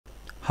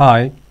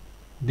Hi,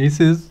 this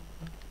is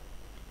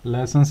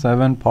lesson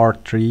 7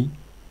 part 3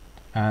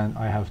 and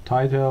I have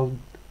titled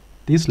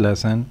this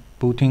lesson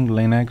Booting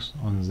Linux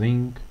on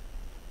ZYNQ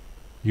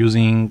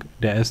using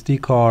the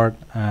SD card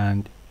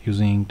and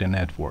using the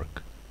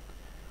network.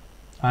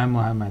 I'm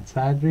Mohammed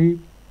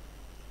Sadri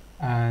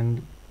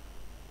and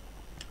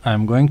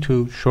I'm going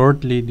to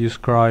shortly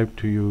describe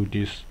to you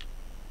this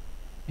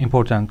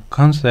important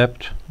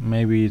concept.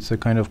 Maybe it's a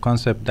kind of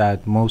concept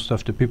that most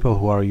of the people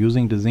who are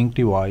using the ZYNQ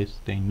device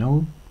they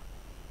know,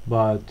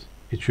 but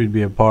it should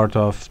be a part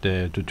of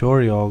the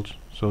tutorials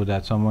so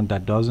that someone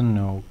that doesn't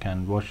know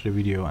can watch the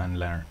video and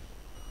learn.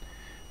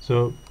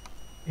 So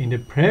in the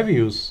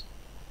previous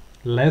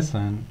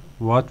lesson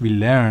what we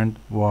learned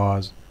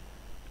was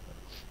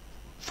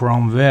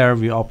from where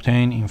we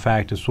obtain in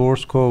fact the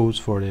source codes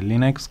for the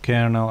Linux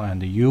kernel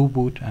and the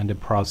U-boot and the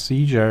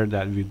procedure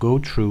that we go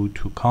through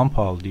to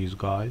compile these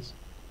guys.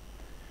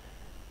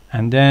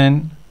 And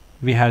then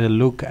we had a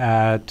look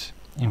at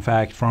in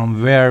fact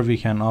from where we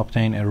can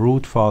obtain a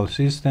root file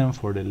system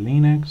for the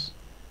Linux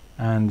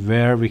and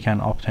where we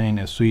can obtain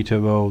a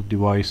suitable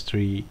device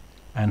tree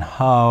and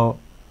how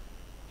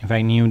in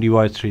fact new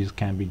device trees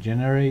can be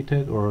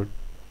generated or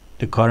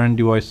the current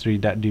device tree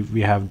that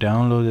we have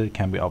downloaded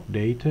can be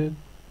updated.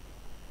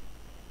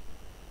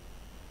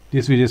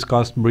 This we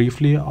discussed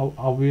briefly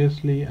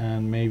obviously,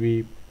 and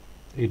maybe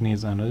it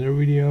needs another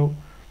video.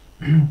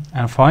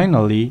 And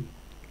finally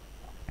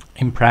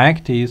in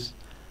practice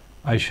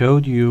I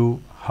showed you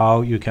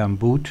how you can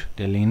boot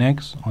the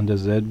Linux on the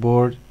Z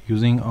board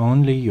using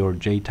only your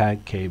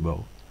JTAG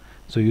cable.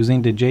 So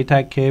using the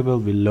JTAG cable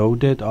we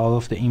loaded all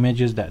of the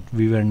images that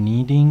we were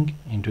needing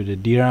into the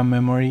DRAM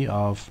memory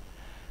of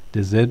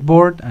the Z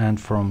board, and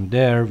from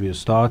there we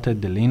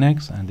started the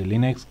Linux and the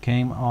Linux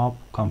came up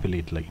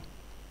completely.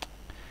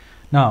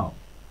 Now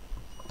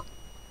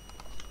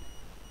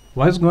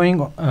what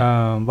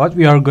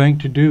we are going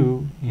to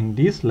do in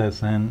this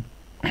lesson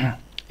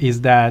is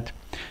that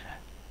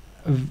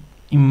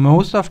in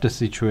most of the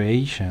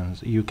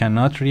situations you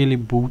cannot really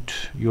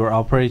boot your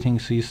operating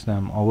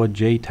system over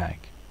JTAG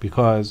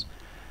because,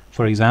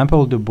 for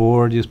example, the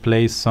board is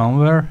placed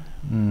somewhere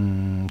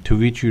to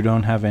which you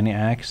don't have any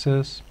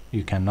access.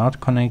 You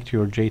cannot connect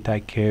your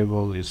JTAG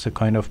cable. It's a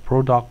kind of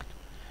product,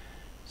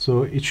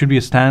 so it should be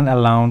a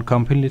standalone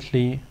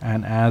completely,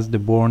 and as the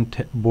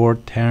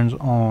board turns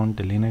on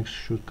the Linux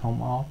should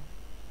come up.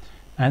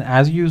 And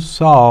as you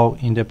saw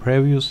in the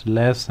previous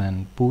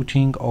lesson,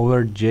 booting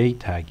over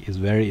JTAG is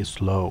very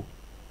slow,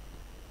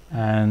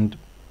 and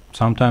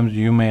sometimes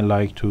you may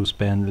like to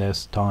spend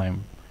less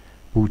time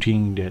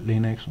booting the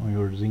Linux on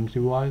your ZYNQ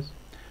device.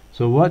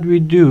 So what we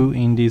do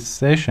in this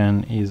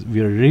session is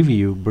we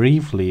review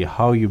briefly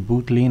how you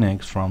boot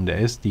Linux from the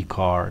SD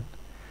card,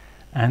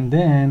 and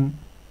then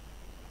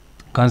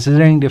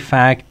considering the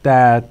fact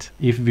that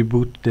if we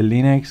boot the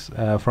Linux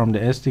from the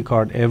SD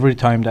card every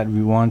time that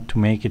we want to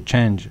make a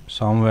change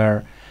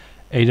somewhere,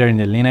 either in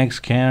the Linux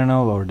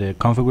kernel or the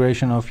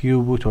configuration of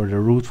U-boot or the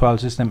root file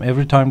system,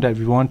 every time that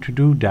we want to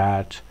do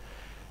that,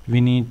 we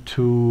need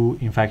to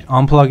in fact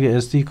unplug the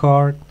SD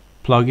card,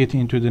 plug it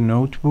into the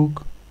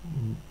notebook,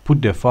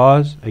 put the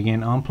files,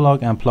 again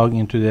unplug and plug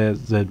into the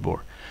Z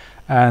board.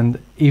 And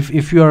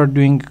if you are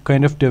doing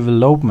kind of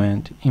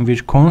development in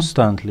which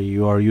constantly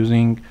you are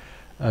using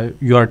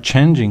you are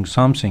changing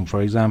something, for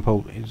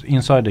example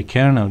inside the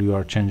kernel you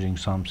are changing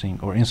something,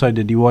 or inside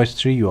the device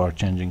tree you are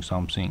changing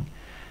something,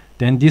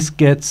 then this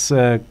gets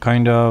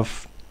kind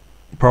of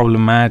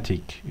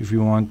problematic if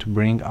you want to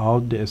bring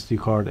out the SD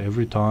card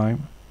every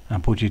time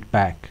and put it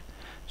back.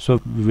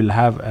 So we will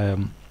have a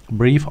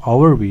brief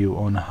overview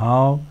on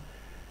how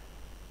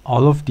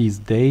all of these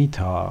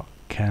data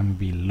can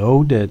be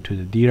loaded to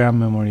the DRAM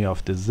memory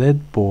of the Z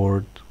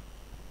board,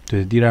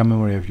 to the DRAM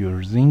memory of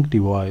your ZYNQ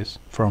device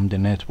from the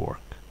network.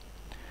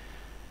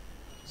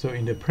 So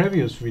in the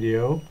previous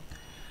video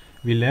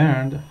we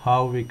learned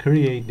how we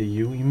create the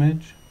U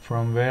image,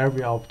 from where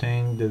we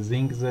obtain the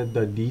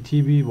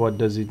zyncz.dtb, what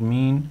does it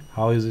mean,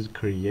 how is it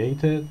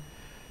created,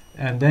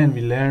 and then we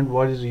learned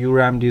what is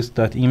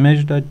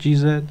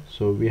uramdisk.image.gz.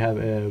 so we have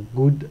a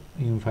good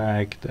in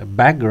fact a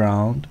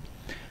background,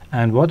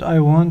 and what I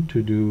want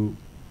to do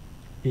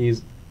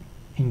is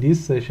in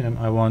this session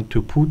I want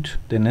to put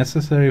the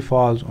necessary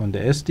files on the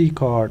SD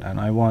card and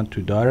I want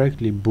to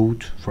directly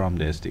boot from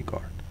the SD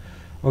card.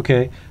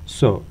 Okay,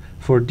 so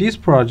for this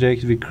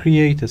project we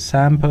create a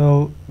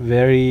sample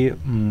very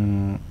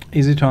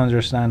easy to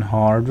understand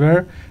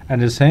hardware,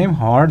 and the same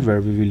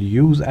hardware we will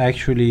use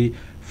actually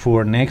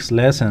for next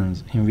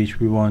lessons in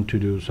which we want to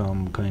do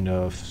some kind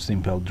of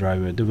simple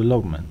driver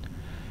development.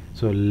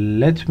 So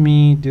let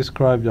me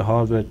describe the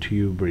hardware to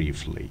you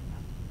briefly.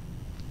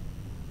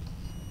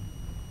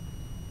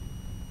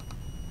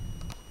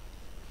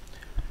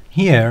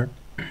 Here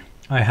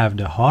I have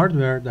the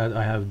hardware that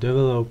I have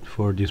developed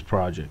for this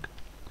project.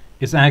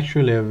 It's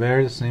actually a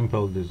very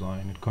simple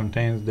design. It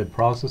contains the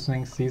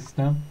processing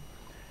system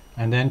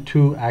and then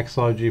two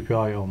Axon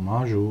GPIO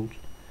modules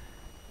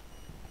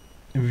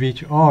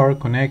which are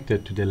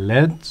connected to the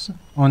LEDs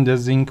on the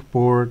ZYNQ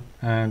board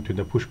and to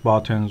the push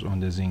buttons on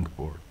the ZYNQ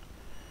board.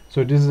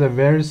 So this is a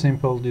very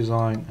simple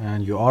design,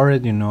 and you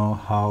already know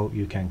how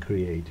you can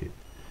create it.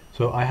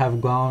 So I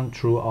have gone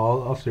through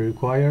all of the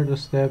required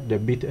steps. The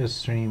bit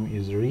stream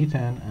is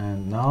written,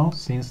 and now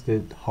since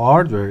the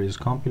hardware is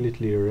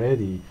completely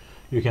ready,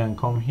 you can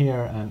come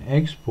here and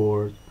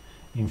export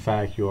in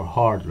fact your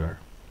hardware.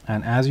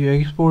 And as you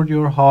export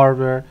your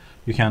hardware,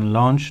 you can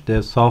launch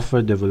the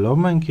software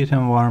development kit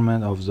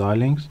environment of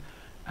ZYNQ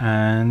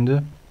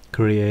and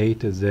create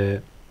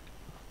the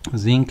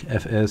ZYNQ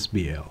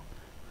FSBL.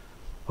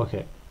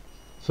 Okay,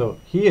 so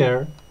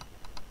here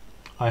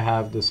I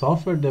have the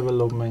software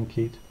development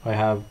kit. I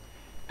have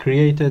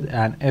created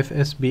an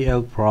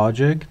FSBL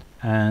project,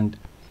 and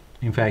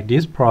in fact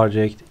this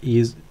project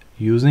is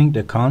using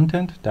the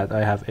content that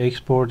I have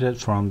exported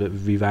from the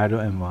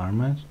Vivado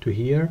environment to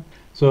here.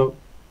 So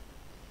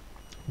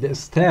the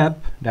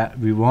step that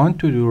we want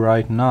to do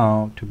right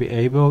now to be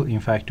able in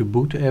fact to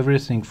boot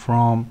everything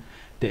from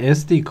the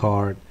SD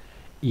card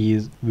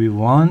is we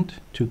want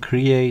to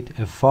create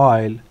a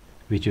file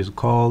which is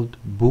called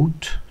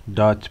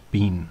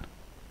boot.bin.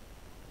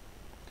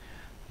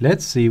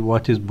 Let's see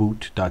what is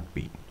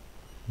boot.bin.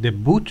 The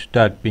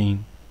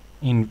boot.bin,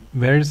 in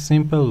very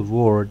simple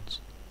words,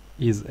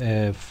 is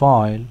a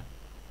file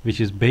which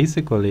is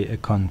basically a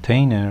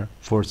container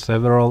for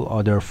several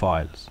other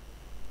files.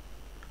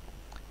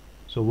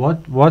 So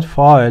what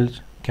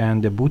files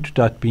can the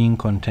boot.bin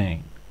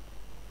contain?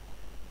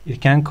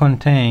 It can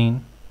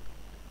contain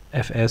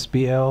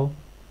FSBL,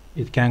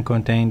 it can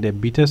contain the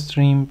bit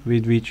stream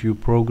with which you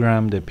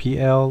program the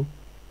PL,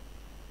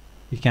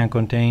 it can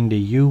contain the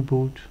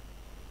U-boot,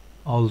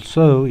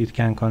 also it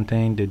can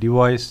contain the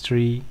device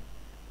tree,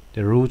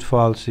 the root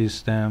file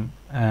system,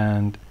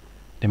 and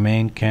the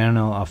main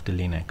kernel of the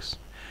Linux.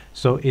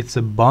 So it's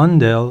a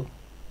bundle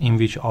in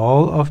which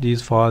all of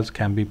these files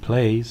can be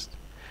placed,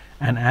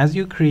 and as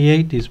you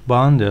create this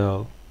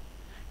bundle,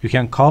 you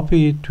can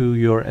copy it to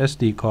your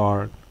SD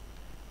card.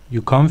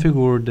 You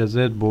configure the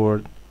Z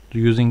board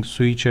using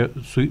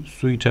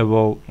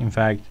switchable, in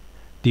fact,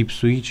 deep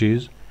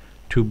switches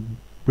to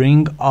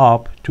bring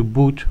up to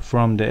boot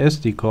from the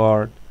SD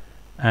card,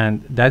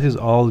 and that is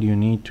all you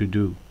need to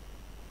do.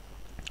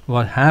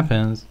 What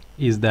happens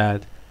is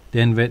that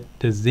then when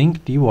the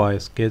ZYNQ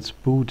device gets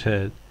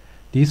booted,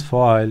 this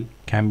file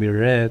can be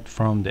read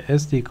from the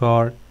SD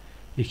card,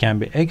 it can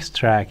be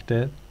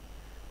extracted,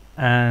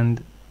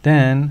 and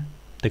then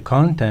the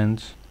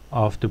contents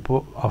of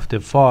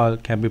the file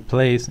can be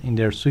placed in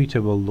their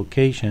suitable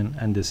location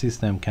and the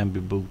system can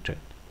be booted.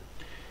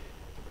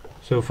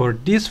 So for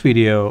this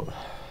video,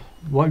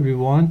 what we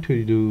want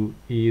to do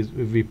is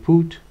we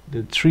put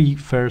the three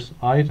first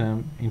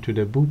items into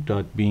the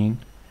boot.bin,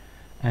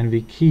 and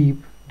we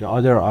keep the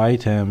other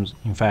items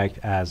in fact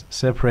as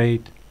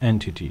separate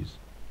entities.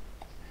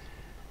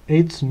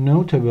 It's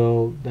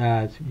notable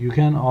that you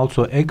can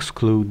also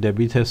exclude the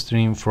bit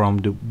stream from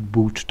the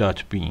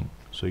boot.bin.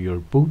 So your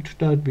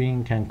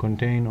boot.bin can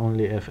contain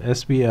only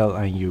FSBL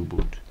and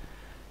U-boot.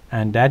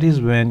 And that is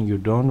when you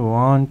don't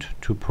want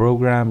to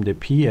program the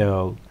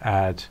PL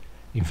at,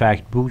 in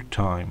fact, boot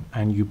time,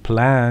 and you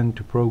plan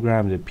to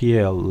program the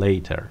PL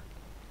later.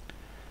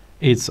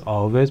 It's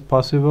always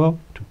possible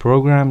to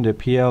program the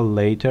PL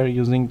later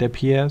using the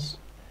PS,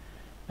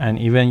 and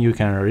even you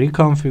can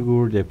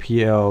reconfigure the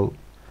PL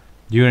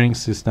during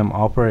system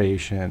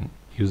operation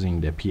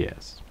using the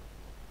PS.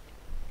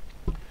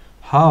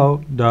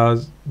 How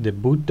does the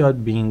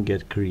boot.bin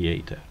get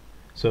created?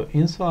 So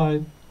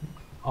inside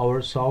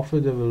our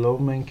software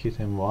development kit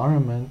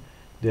environment,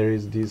 there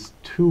is this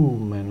tool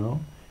menu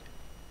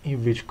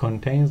which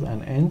contains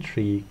an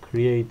entry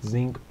create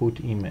ZYNQ boot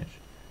image,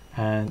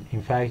 and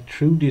in fact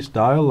through this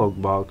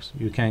dialog box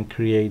you can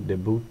create the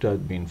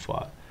boot.bin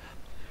file.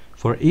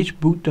 For each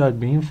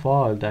boot.bin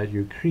file that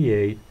you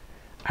create,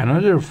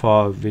 another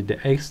file with the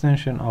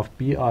extension of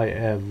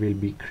BIF will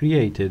be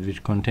created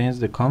which contains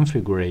the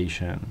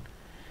configuration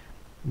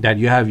that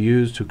you have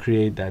used to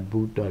create that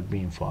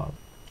boot.bin file.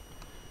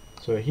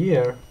 So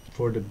here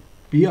for the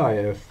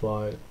BIF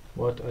file,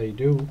 what I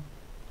do,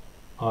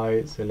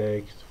 I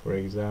select, for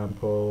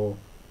example,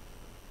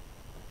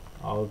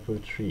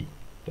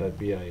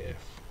 output3.bif.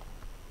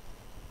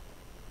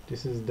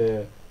 This is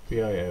the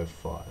BIF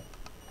file.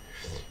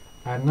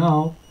 And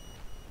now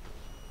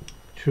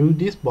through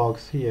this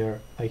box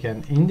here, I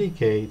can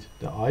indicate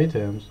the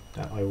items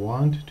that I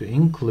want to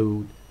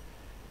include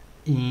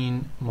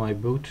in my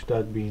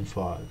boot.bin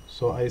file.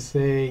 So I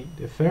say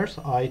the first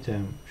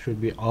item should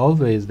be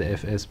always the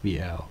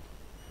FSBL.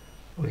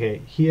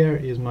 Okay, here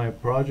is my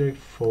project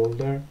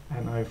folder,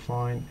 and I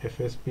find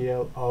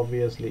FSBL.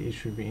 Obviously it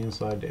should be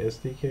inside the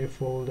SDK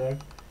folder,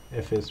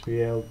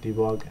 FSBL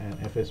debug and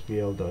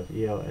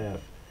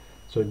FSBL.elf.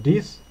 So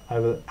this I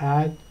will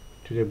add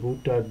to the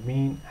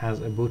boot.bin as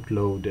a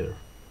bootloader.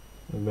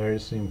 Very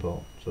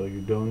simple, so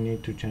you don't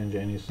need to change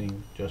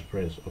anything, just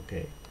press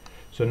OK.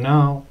 So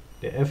now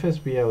the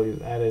FSBL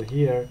is added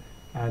here,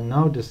 and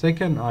now the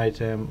second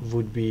item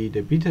would be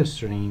the bit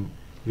stream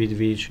with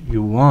which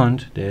you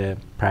want the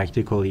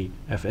practically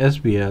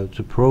FSBL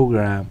to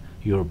program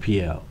your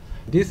PL.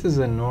 This is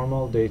a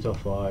normal data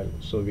file,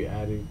 so we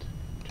add it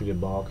to the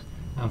box.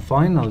 And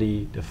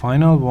finally, the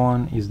final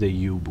one is the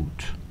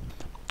U-boot.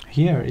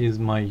 Here is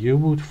my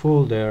U-boot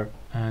folder,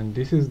 and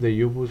this is the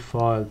U-boot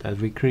file that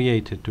we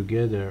created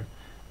together.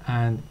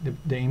 And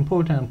the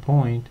important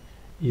point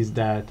is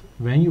that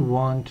when you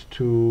want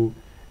to,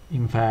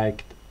 in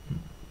fact,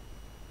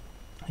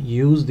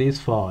 use this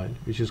file,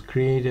 which is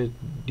created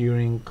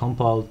during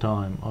compile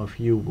time of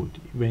U-boot,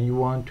 when you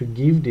want to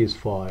give this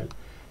file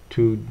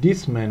to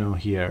this menu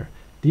here,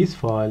 this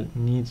file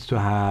needs to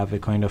have a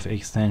kind of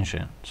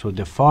extension. So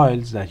the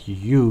files that you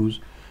use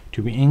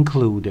to be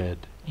included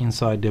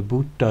inside the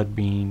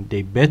boot.bin,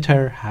 they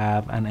better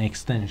have an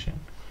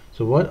extension.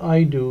 So what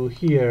I do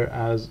here,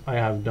 as I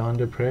have done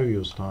the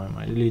previous time,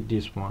 I delete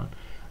this one.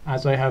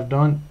 As I have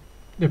done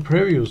the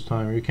previous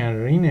time, you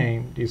can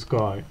rename this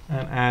guy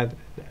and add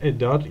a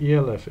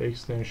 .elf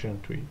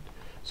extension to it.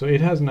 So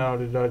it has now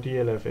the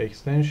 .elf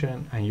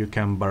extension, and you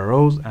can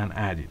browse and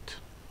add it.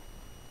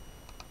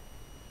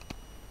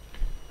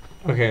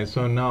 Okay,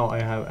 so now I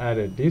have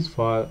added this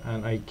file,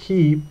 and I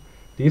keep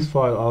this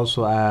file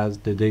also as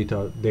the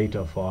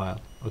data file.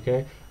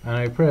 Okay, and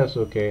I press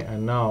OK,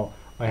 and now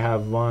I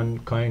have one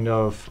kind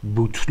of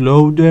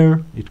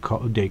bootloader.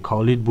 They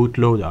call it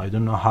bootloader. I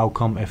don't know how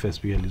come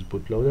FSBL is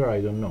bootloader,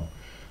 I don't know.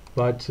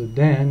 But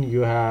then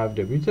you have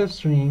the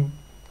bitstream,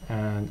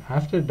 and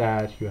after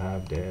that you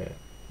have the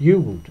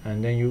U-boot,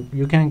 and then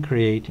you can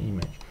create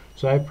image.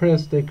 So I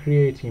press the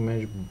create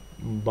image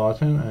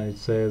button, and it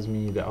says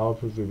me the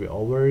output will be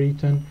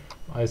overwritten.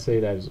 I say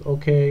that is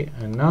okay,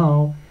 and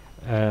now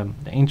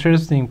the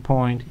interesting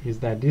point is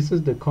that this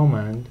is the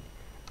command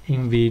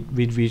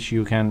with which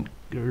you can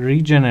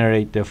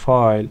regenerate the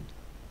file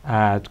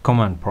at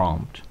command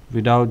prompt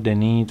without the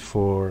need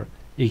for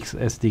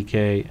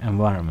XSDK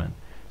environment.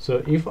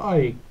 So if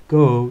I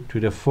go to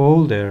the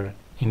folder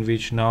in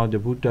which now the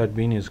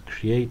boot.bin is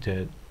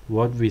created,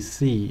 what we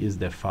see is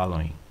the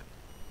following.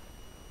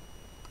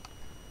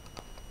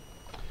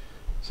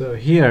 So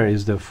here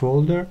is the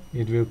folder.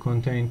 It will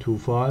contain two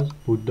files,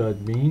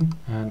 boot.bin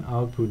and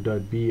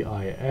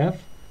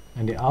output.bif,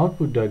 and the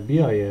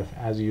output.bif,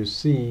 as you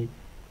see,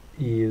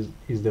 is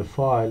the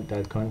file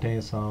that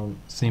contains some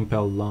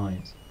simple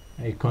lines.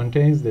 It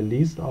contains the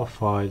list of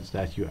files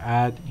that you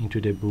add into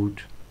the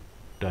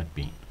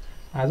boot.bin.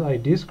 As I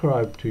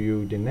described to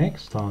you the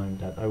next time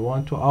that I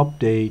want to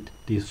update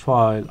this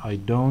file, I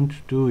don't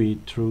do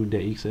it through the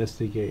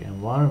XSDK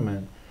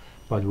environment,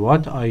 but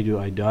what I do,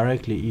 I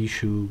directly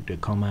issue the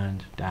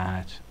command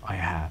that I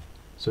have.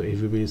 So it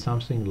will be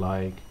something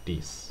like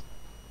this.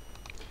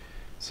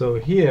 So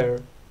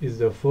here is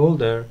the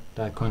folder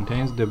that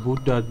contains the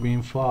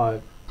boot.bin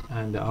file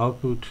and the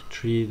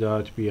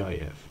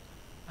output3.bif.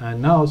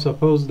 And now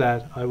suppose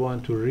that I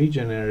want to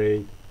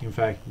regenerate, in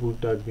fact,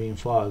 boot.bin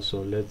file.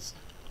 So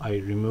I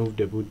remove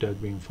the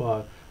boot.bin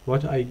file.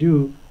 What I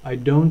do, I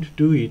don't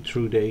do it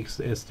through the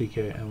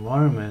XSDK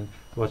environment.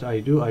 What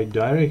I do, I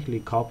directly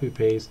copy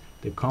paste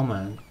the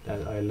command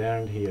that I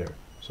learned here.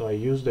 So I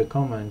use the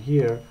command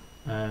here,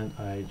 and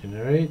I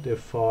generate the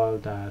file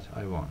that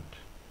I want.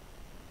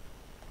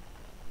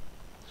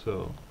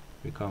 So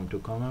we come to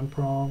command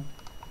prompt,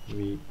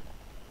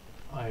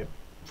 I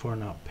for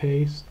now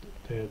paste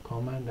the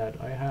command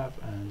that I have,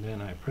 and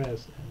then I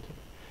press enter.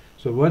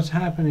 So what's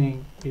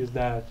happening is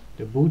that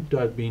the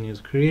boot.bin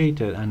is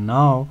created, and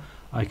now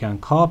I can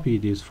copy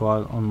this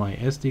file on my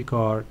SD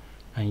card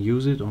and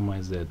use it on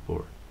my Z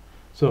board.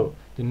 So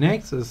the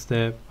next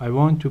step, I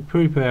want to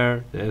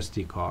prepare the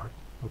SD card.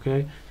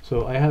 Okay,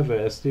 so I have a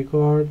SD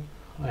card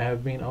I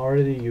have been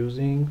already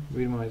using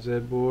with my Z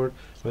board,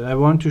 but I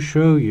want to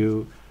show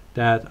you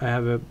that I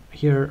have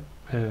here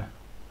a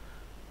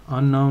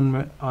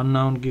unknown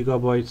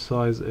gigabyte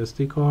size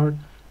SD card,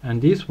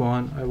 and this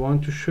one I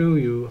want to show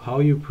you how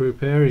you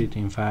prepare it,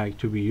 in fact,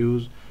 to be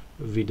used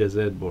with the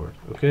Z board.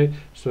 Okay,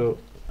 so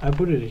I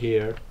put it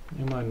here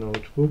in my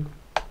notebook,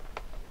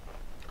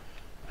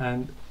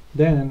 and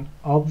then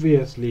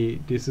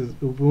obviously this is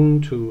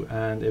Ubuntu,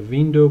 and a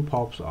window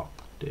pops up.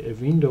 A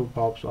window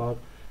pops up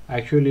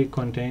actually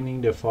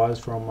containing the files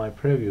from my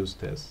previous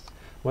tests.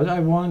 What I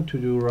want to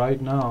do right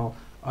now,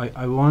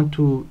 I want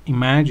to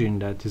imagine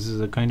that this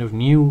is a kind of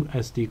new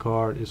SD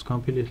card, is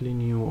completely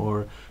new,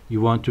 or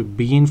you want to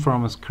begin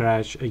from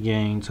scratch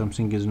again,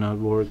 something is not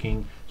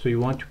working, so you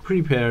want to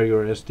prepare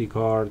your SD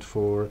card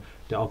for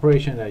the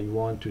operation that you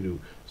want to do.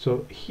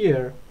 So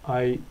here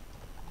I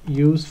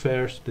use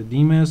first the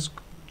dms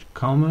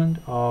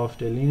command of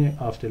the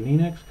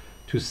Linux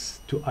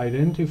to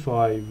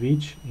identify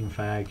which, in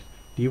fact,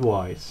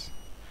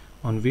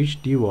 on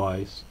which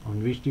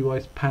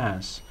device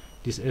path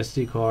this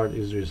SD card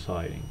is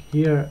residing.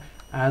 Here,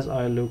 as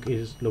I look, it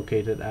is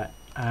located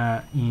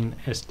in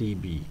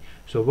SDB.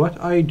 So what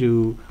I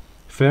do,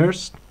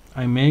 first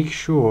I make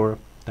sure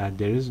that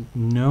there is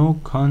no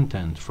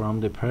content from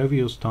the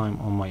previous time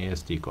on my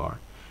SD card,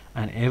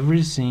 and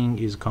everything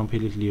is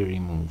completely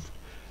removed.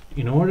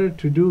 in order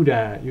to do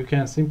that, you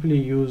can simply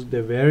use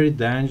the very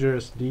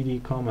dangerous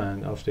dd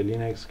command of the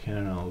Linux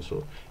kernel.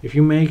 So if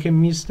you make a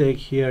mistake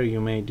here, you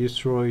may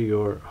destroy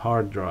your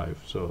hard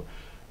drive. So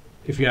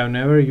if you have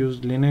never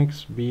used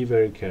Linux, be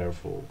very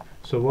careful.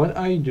 So what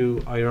I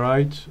do, I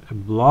write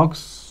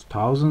blocks,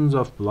 thousands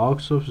of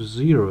blocks of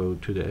 0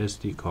 to the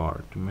SD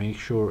card to make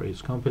sure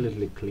it's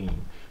completely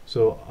clean.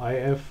 So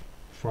if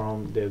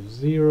from dev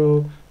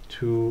 0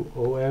 to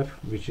OF,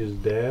 which is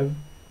dev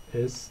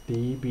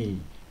SDB,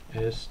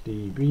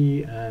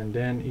 and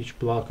then each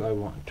block I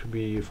want to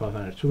be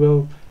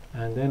 512,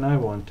 and then I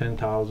want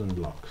 10,000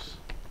 blocks.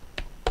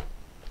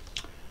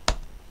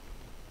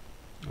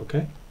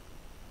 Okay.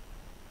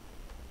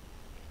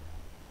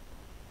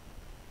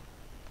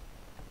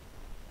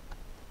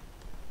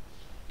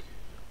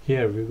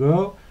 Here we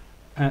go,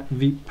 and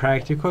we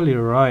practically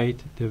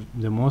write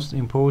the most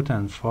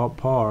important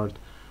part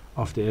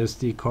of the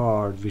SD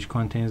card, which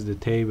contains the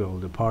table,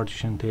 the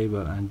partition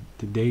table, and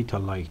the data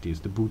like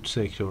this, the boot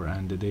sector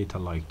and the data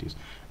like this.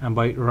 And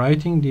by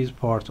writing these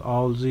parts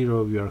all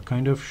 0, we are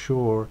kind of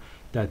sure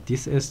that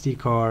this SD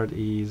card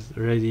is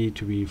ready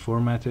to be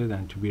formatted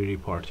and to be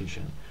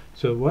repartitioned.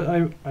 So what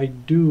I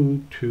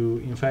do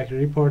to, in fact,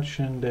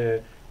 repartition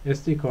the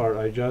SD card,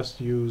 I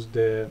just use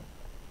the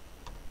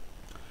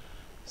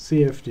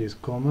cfds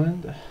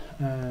command,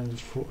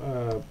 and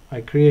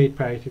I create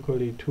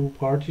practically 2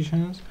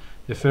 partitions.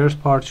 The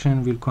first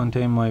partition will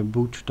contain my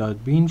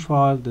boot.bin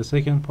file. The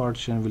second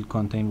partition will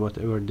contain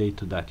whatever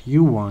data that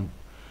you want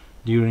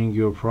during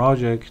your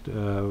project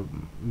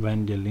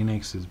when the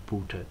Linux is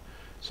booted.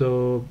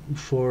 So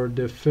for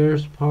the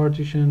first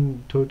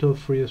partition, total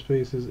free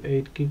space is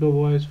 8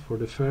 gigabytes. For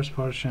the first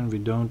partition, we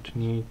don't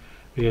need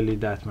really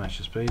that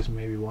much space,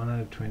 maybe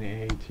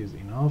 128 is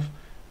enough.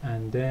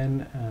 And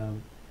then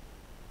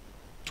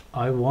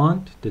I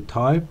want the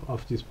type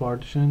of this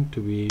partition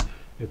to be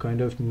a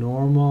kind of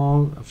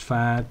normal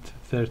fat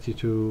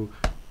 32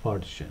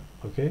 partition.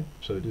 Okay,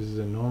 so this is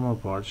a normal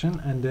partition,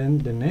 and then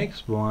the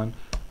next one,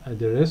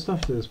 the rest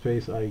of the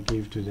space I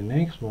give to the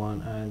next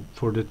one, and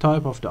for the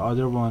type of the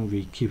other one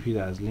we keep it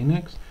as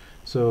Linux.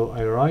 So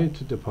I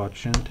write the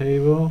partition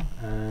table,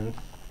 and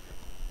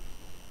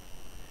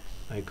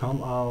I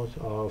come out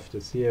of the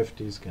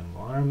cfdisk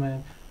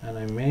environment, and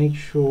I make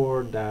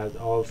sure that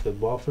all of the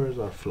buffers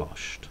are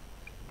flushed.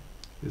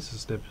 This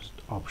step is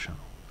optional.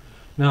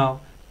 Now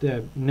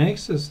the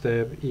next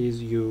step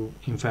is you,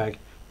 in fact,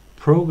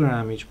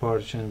 program each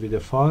partition with the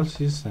file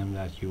system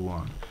that you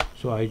want.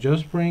 So I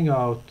just bring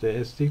out the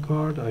SD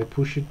card, I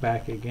push it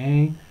back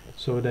again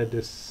so that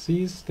the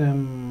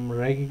system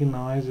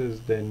recognizes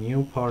the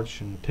new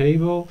partition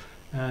table,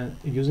 and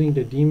using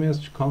the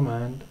dmesg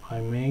command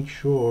I make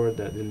sure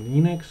that the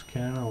Linux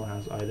kernel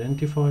has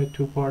identified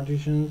 2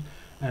 partitions,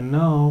 and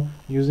now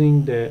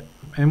using the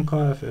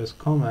mkfs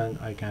command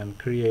I can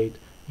create,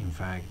 in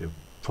fact, the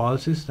file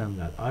system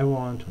that I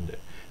want on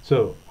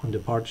the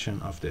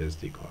partition of the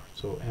SD card.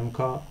 So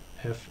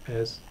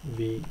mkfs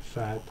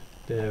vfat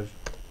dev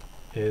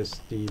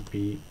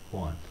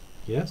sdb1.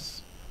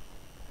 Yes,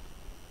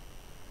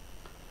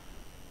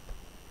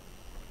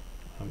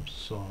 I'm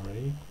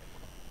sorry,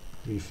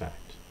 vfat,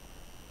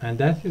 and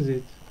that is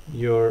it.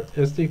 Your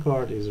SD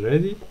card is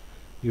ready.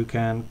 You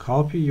can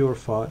copy your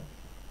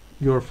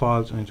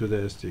files into the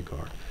SD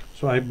card.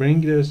 So I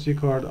bring the SD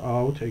card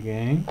out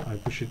again, I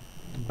push it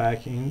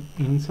back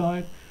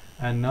inside,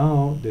 and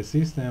now the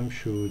system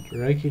should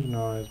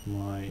recognize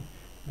my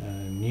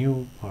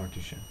new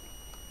partition.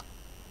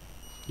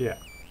 Yeah.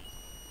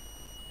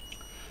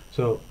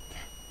 So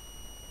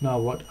now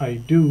what I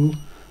do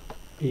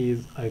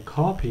is I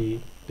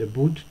copy the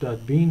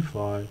boot.bin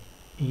file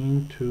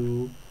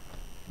into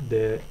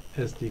the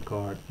SD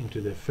card, into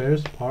the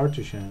first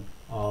partition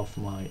of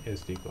my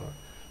SD card.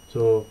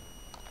 So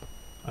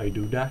I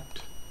do that.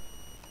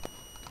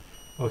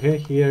 Okay,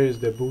 here is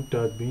the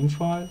boot.bin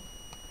file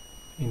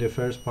in the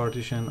first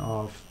partition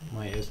of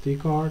my SD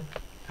card,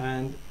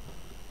 and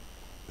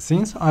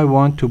since I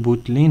want to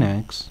boot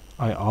Linux,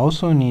 I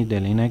also need the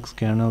Linux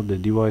kernel, the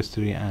device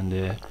tree, and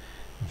the,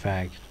 in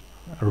fact,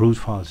 root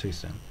file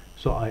system.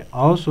 So I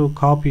also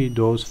copy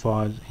those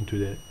files into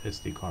the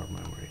SD card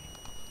memory.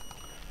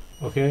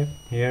 Okay,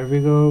 here we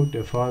go.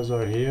 The files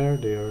are here,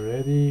 they are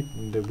ready.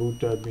 The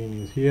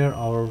boot.bin is here.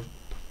 Our,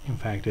 in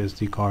fact,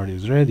 SD card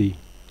is ready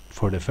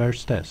for the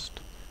first test.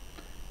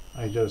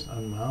 I just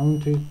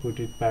unmount it, put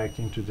it back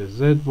into the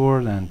Z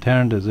board, and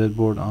turn the Z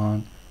board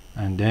on,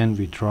 and then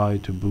we try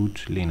to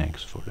boot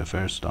Linux for the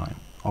first time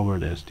over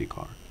the SD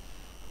card.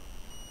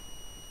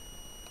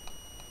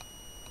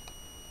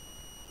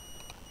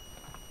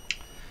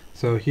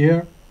 So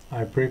here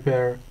I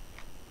prepare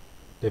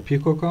the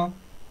picocom,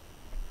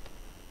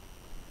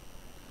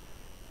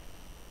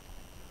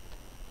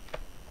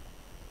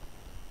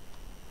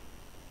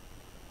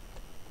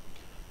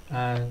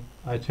 and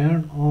I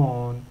turn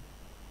on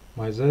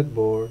my Z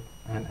board,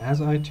 and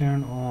as I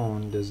turn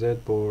on the Z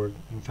board,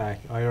 in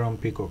fact, I run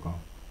picocom,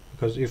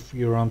 because if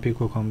you run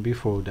picocom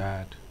before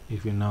that,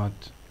 it will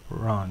not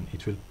run,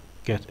 it will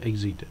get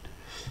exited,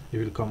 it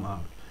will come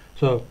out.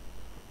 So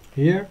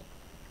here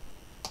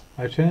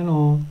I turn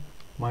on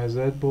my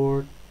Z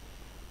board,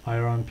 I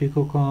run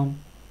picocom,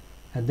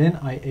 and then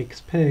I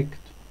expect,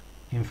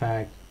 in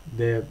fact,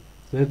 the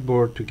Z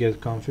board to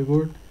get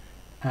configured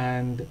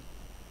and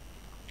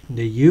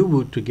the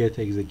U-boot to get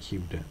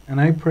executed. And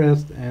I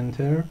pressed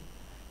enter,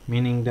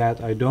 meaning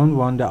that I don't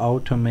want the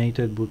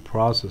automated boot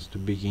process to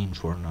begin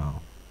for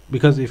now,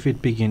 because if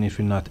it begin, it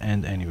will not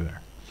end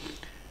anywhere.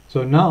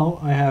 So now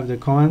I have the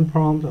command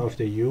prompt of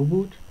the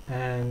U-boot,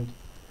 and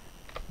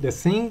the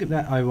thing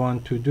that I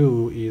want to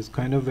do is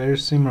kind of very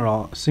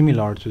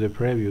similar to the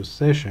previous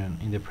session.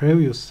 In the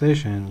previous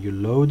session, you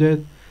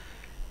loaded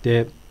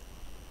the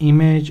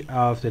image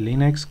of the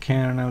Linux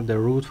kernel, the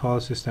root file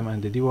system,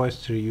 and the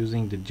device tree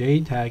using the J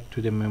tag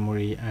to the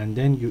memory, and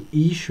then you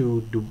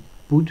issued the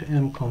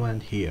bootm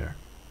command here.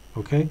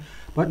 Okay,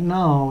 but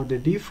now the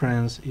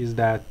difference is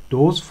that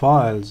those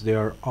files, they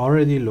are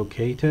already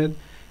located,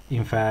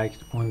 in fact,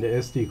 on the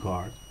SD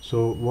card.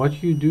 So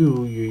what you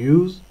do, you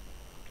use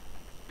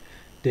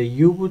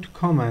the uboot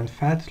command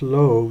fat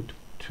load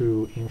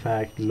to, in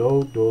fact,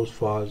 load those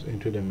files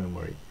into the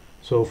memory.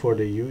 So for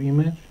the U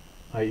image,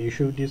 I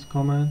issue this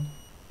command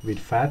with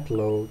fat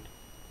load.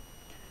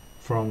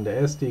 From the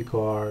SD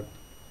card,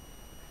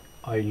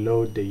 I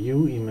load the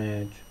U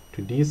image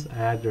to this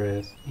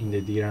address in the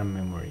DRAM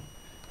memory.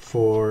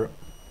 For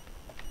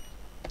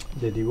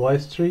the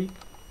device tree,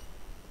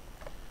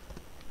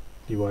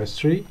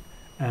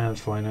 and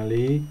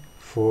finally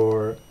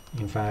for,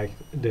 in fact,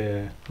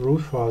 the root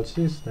file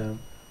system,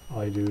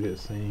 I do the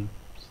same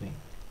thing.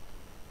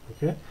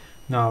 Okay,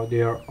 now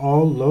they are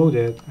all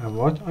loaded, and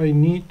what I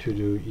need to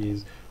do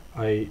is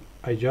I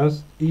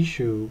just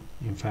issue,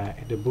 in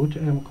fact, the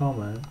bootm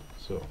command.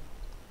 So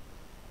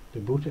the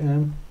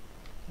bootm,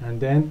 and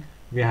then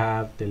we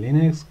have the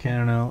Linux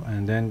kernel,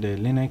 and then the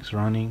Linux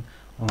running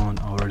on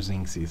our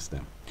ZYNQ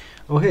system.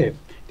 Okay,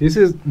 this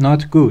is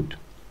not good,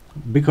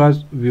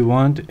 because we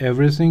want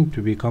everything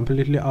to be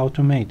completely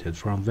automated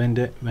from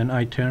when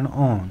I turn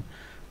on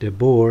the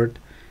board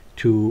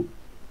to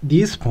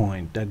this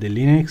point that the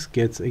Linux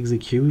gets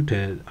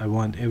executed. I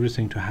want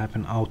everything to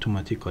happen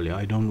automatically.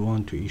 I don't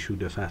want to issue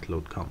the fat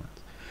load command.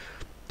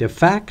 The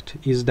fact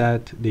is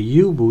that the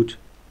U-boot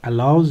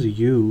allows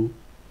you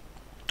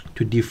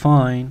to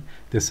define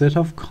the set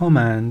of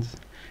commands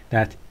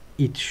that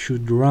it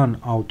should run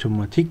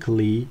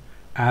automatically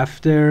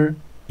after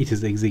it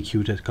is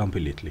executed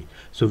completely.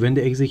 So when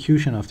the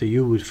execution of the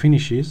U-boot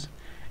finishes,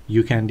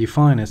 you can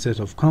define a set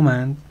of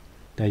commands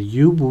that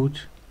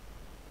U-boot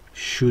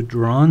should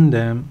run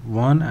them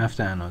one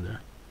after another.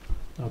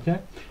 Okay,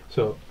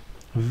 so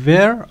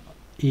where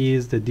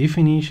is the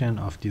definition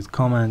of these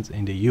commands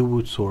in the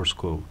U-boot source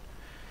code?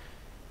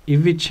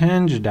 If we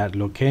change that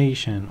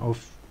location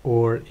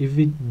or if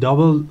we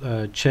double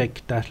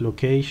check that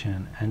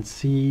location and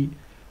see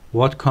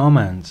what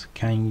commands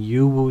can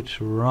U-boot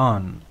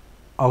run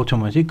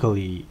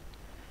automatically,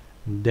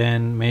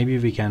 then maybe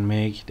we can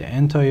make the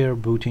entire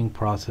booting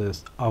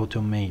process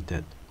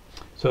automated.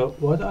 So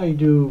what I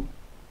do,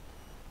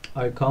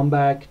 I come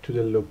back to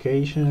the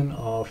location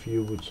of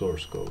U-boot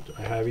source code.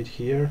 I have it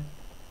here.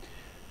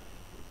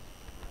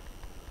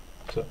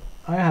 So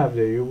I have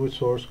the U-boot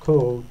source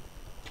code,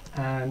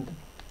 and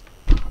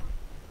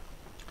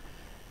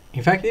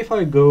in fact, if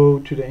I go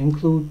to the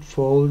include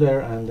folder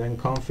and then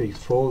configs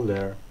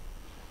folder,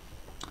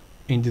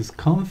 in this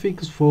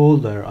configs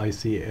folder I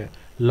see a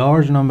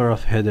large number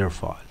of header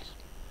files.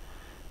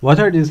 What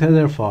are these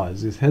header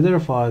files? These header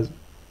files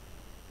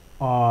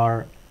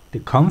are the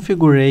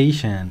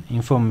configuration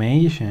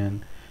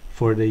information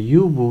for the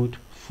U-boot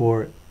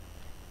for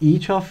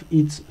each of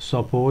its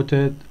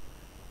supported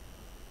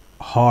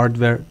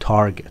hardware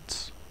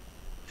targets.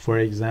 For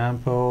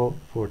example,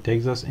 for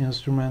Texas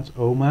Instruments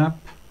OMAP,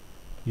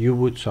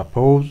 U-boot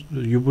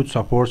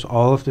supports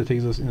all of the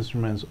Texas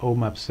Instruments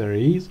OMAP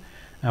series,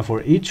 and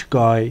for each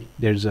guy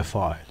there's a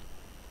file.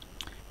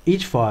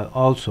 Each file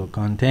also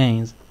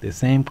contains the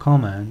same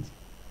commands,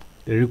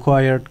 the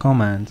required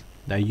commands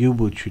that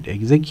U-boot should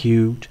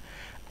execute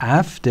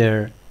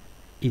after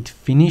it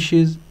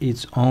finishes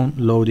its own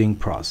loading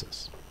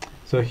process.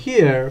 So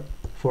here,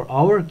 for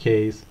our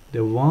case,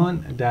 the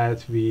one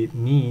that we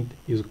need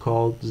is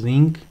called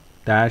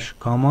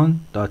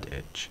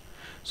ZYNQ-common.h.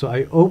 So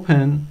I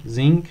open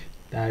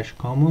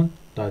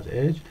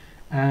ZYNQ-common.h,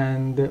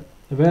 and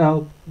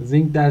well,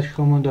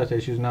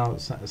 ZYNQ-common.h is now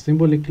a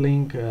symbolic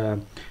link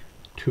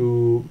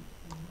to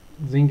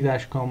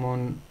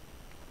ZYNQ-common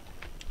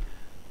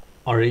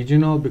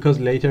original, because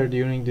later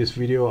during this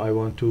video I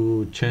want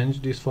to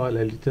change this file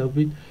a little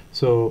bit.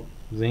 So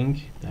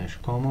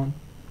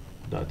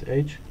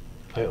ZYNQ-common.h,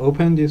 I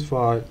open this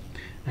file,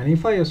 and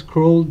if I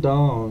scroll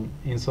down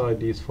inside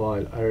this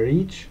file, I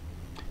reach,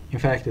 in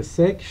fact, a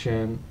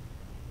section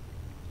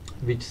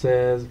which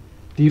says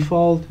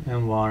default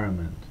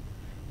environment,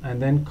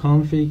 and then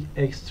config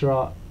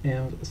extra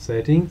env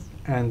settings,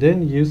 and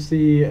then you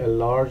see a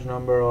large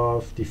number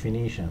of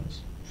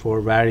definitions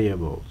for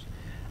variables.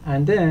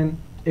 And then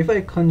if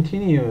I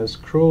continue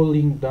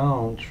scrolling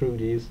down through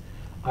this,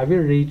 I will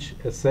reach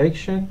a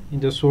section in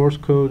the source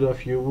code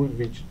of U-boot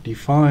which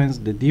defines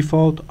the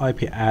default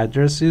IP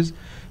addresses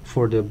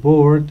for the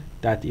board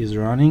that is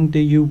running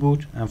the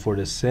U-boot and for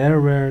the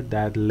server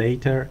that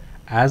later,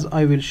 as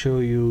I will show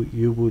you,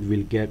 U-boot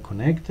will get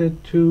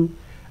connected to.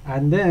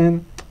 And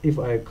then if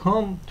I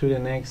come to the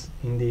next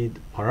indeed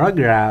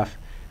paragraph,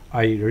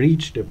 I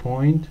reach the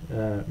point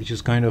which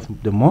is kind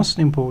of the most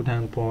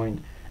important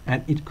point,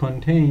 and it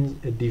contains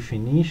a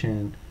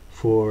definition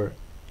for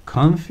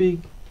config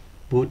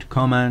boot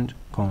command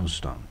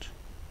constant.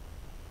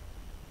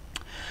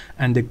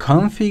 And the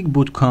config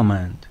boot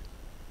command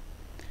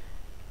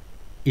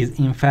is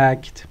in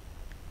fact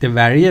the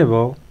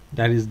variable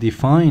that is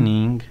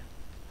defining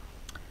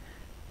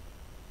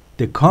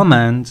the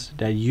commands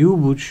that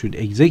U-boot should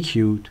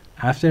execute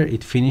after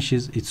it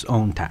finishes its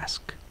own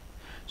task.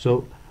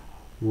 So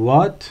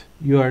what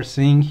you are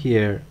seeing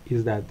here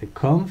is that the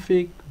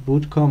config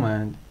boot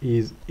command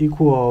is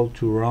equal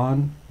to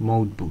run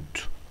mode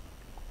boot.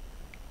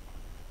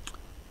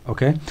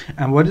 Okay,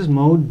 and what is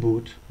mode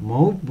boot?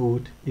 Mode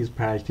boot is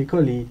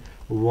practically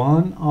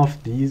one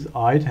of these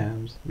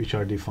items which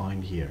are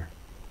defined here.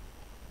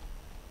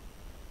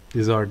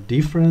 These are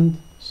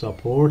different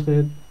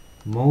supported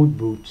mode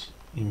boots,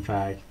 in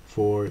fact,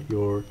 for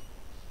your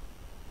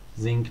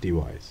ZYNQ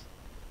device.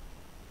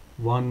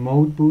 One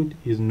mode boot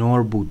is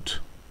NOR boot.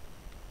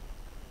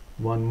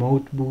 One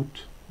mode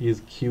boot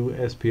is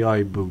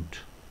QSPI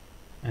boot.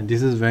 And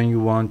this is when you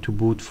want to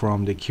boot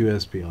from the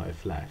QSPI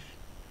flash.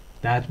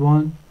 That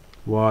one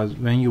was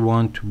when you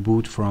want to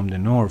boot from the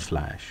NOR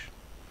flash.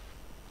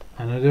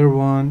 Another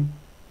one,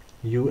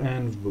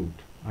 UNV boot.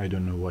 I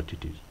don't know what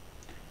it is.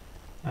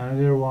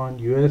 Another one,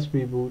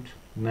 USB boot,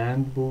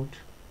 NAND boot,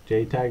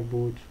 JTAG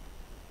boot,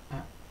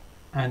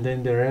 and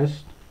then the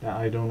rest that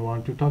I don't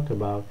want to talk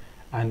about.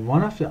 And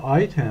one of the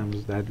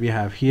items that we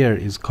have here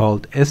is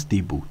called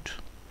SD boot.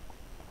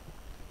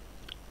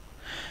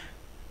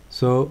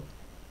 So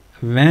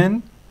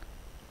when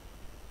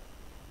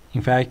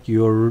in fact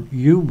your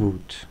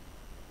U-boot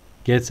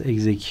gets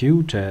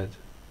executed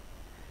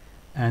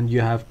and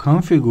you have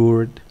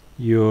configured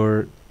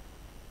your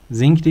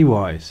ZYNQ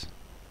device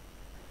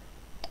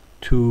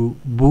to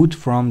boot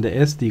from the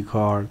SD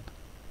card,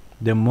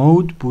 the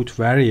mode boot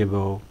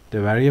variable,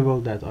 the variable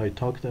that I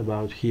talked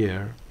about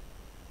here,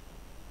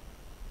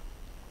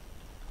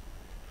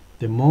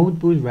 the mode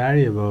boot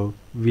variable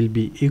will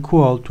be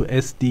equal to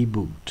SD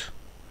boot.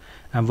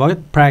 And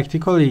what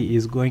practically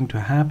is going to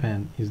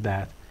happen is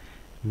that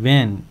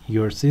when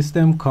your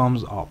system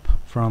comes up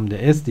from the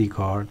SD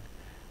card,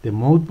 the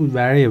mode boot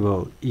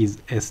variable is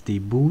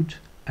SD boot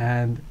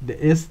and the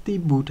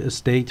SD boot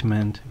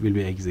statement will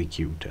be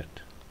executed.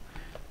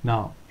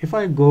 Now, if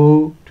I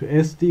go to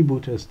SD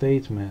boot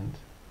statement,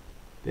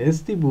 the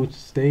SD boot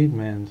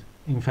statement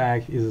in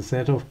fact is a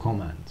set of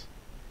commands.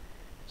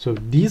 So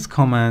these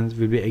commands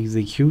will be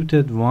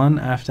executed one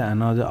after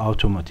another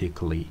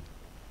automatically.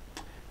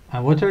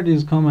 And what are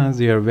these commands?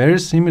 They are very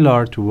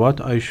similar to what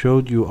I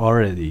showed you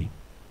already.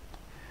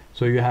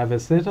 So you have a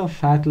set of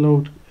fat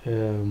load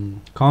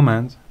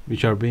commands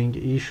which are being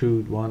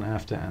issued one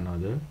after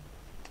another,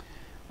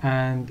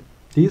 and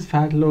these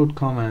fat load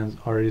commands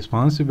are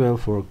responsible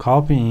for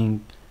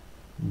copying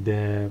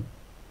the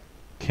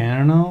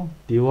kernel,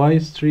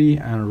 device tree,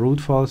 and root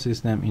file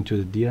system into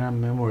the DRAM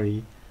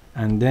memory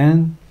and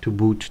then to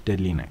boot the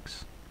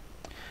Linux.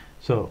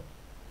 So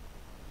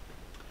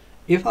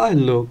if I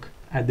look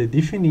at the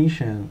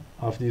definition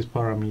of these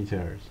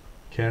parameters,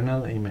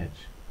 kernel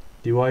image,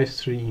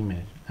 device tree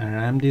image, and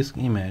RAM disk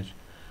image,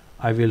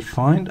 I will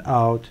find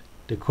out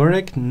the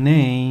correct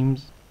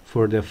names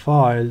for the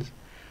files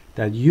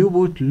that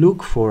U-boot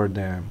look for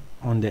them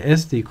on the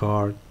SD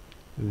card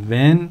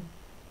when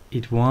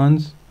it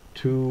wants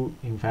to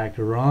in fact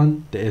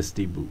run the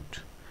SD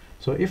boot.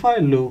 So if I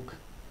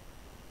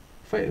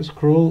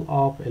scroll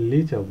up a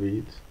little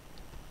bit,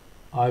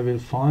 I will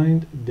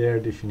find their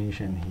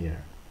definition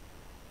here.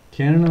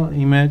 Kernel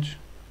image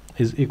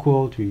is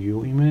equal to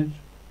U image.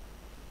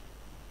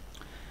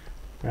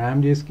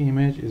 RAM disk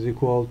image is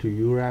equal to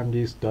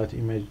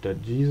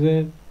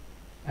uramdisk.image.gz,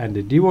 and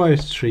the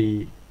device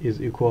tree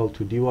is equal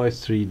to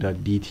device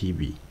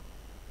tree.dtb.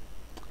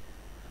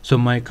 So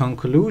my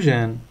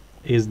conclusion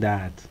is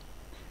that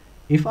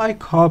if I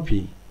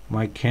copy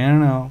my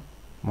kernel,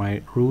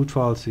 my root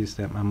file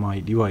system, and my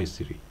device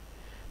tree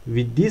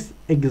with these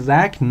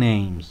exact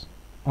names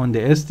on the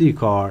SD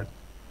card,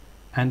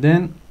 and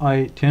then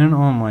I turn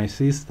on my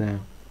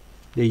system,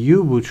 the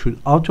U-boot should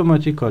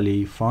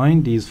automatically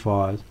find these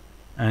files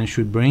and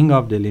should bring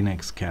up the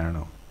Linux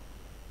kernel.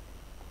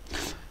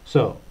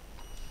 So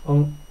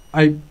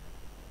I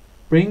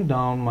bring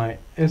down my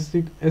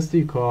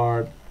SD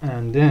card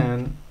and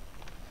then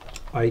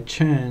I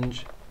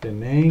change the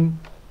name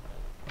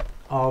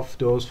of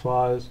those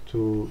files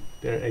to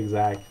their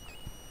exact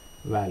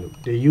value.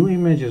 The U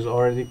image is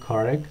already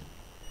correct,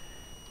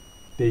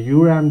 the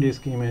URAM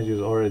disk image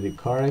is already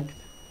correct,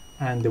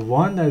 and the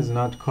one that is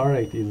not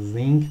correct is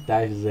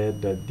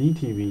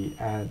zinc-z.dtb,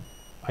 and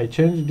I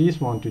changed this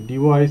one to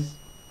device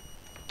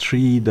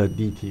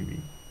tree.dtb.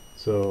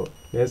 So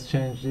let's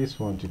change this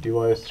one to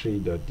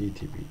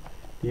device3.dtb.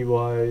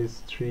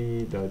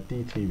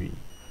 device3.dtb.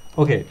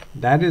 Okay,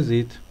 that is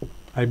it.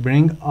 I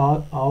bring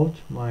out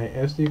my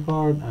SD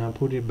card and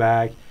put it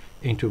back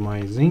into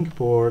my ZYNQ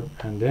board,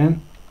 and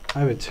then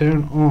I will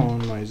turn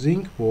on my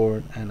ZYNQ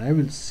board and I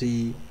will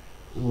see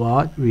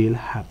what will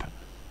happen.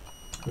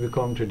 We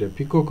come to the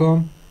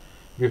picocom,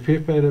 we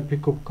prepare the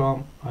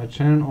picocom, I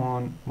turn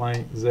on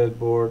my Z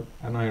board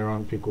and I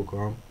run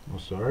picocom. Oh,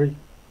 sorry.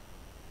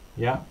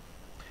 Yeah.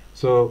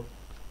 So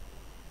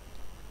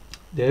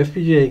the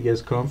FPGA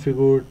gets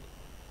configured,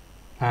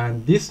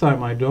 and this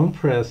time I don't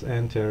press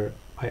enter.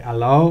 I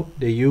allow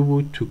the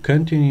U-boot to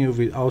continue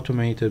with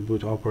automated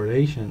boot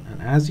operation,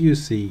 and as you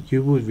see,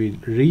 U-boot will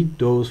read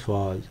those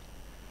files,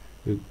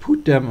 will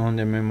put them on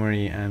the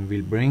memory, and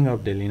will bring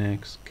up the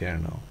Linux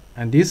kernel.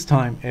 And this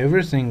time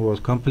everything was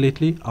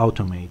completely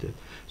automated.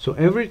 So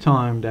every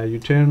time that you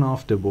turn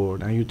off the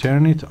board and you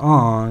turn it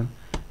on,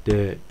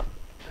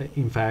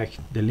 in fact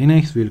the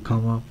Linux will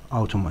come up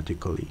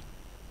automatically.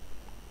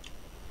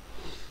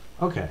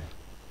 Okay,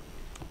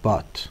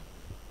 but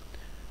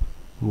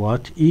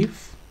what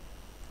if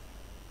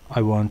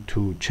I want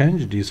to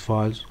change these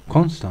files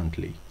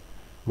constantly?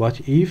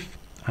 What if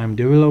I'm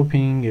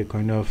developing a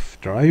kind of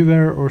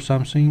driver or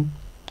something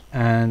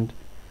and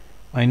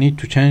I need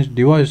to change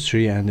device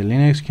tree and the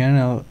Linux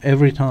kernel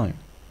every time?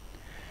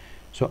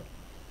 So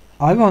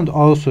I want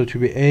also to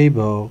be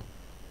able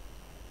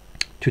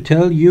to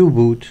tell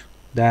U-boot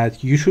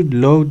that you should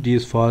load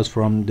these files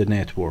from the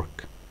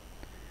network.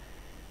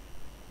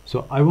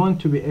 So I want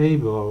to be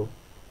able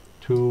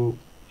to,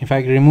 in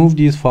fact, remove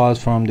these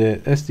files from the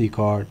SD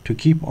card to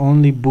keep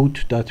only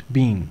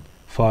boot.bin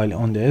file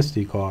on the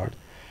SD card,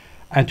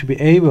 and to be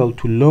able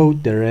to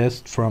load the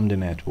rest from the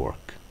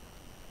network.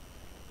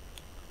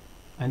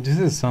 And this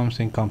is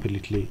something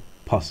completely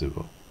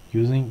possible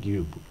using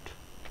U-boot.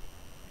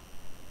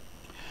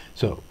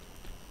 So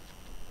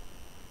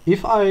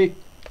if I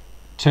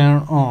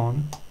turn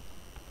on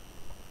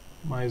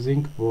my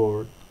ZYNQ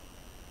board,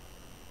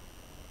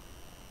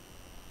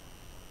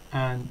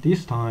 and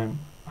this time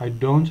I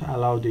don't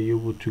allow the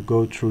U-boot to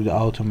go through the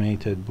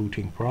automated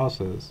booting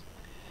process.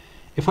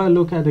 If I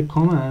look at the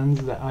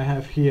commands that I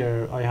have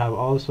here, I have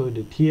also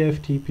the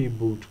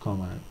tftpboot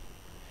command,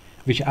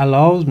 which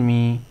allows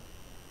me,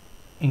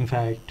 in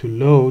fact, to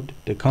load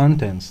the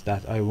contents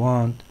that I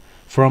want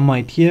from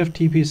my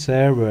tftp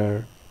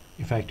server,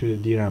 in fact, to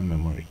the DRAM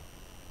memory.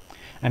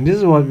 And this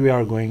is what we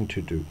are going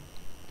to do.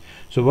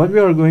 So what we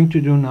are going to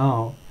do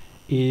now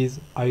is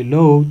I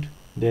load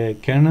the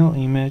kernel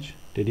image,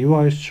 the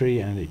device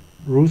tree, and the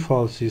root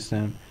file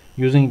system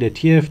using the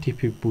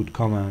tftpboot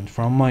command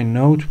from my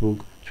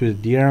notebook to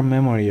the DRAM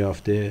memory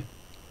of the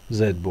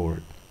Z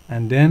board,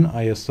 and then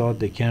I start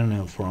the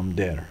kernel from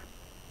there.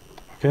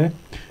 Okay,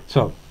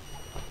 so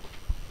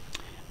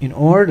in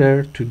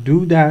order to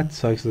do that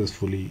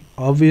successfully,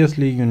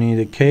 obviously you need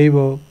a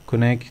cable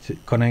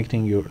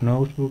connecting your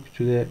notebook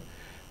to the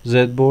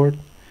Z board,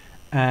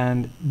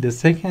 and the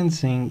second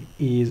thing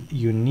is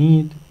you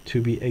need to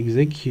be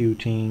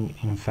executing,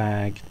 in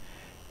fact,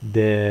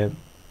 the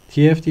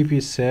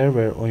tftp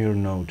server on your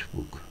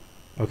notebook.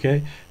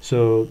 Okay,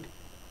 so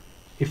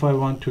if I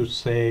want to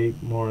say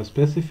more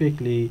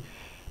specifically,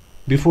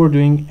 before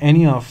doing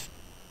any of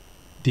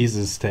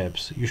these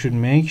steps, you should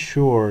make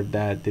sure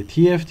that the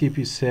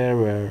tftp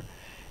server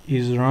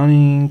is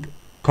running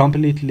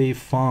completely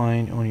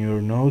fine on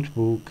your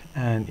notebook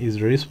and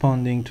is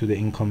responding to the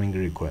incoming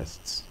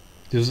requests.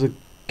 This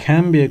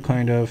can be a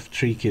kind of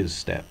tricky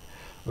step.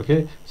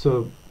 Okay,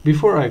 so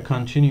before I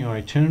continue,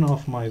 I turn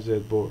off my Z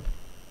board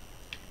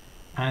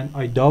and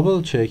I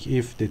double check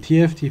if the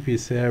tftp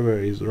server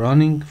is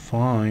running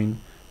fine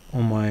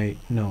on my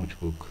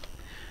notebook.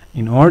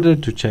 In order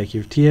to check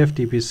if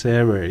tftp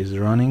server is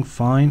running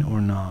fine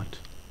or not,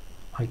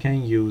 I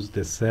can use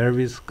the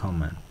service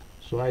command.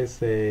 So I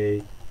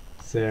say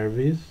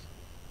service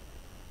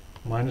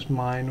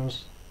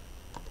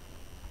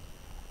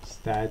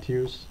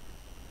status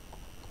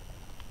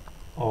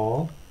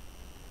all,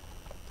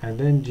 and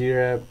then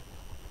grep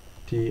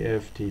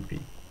tftp.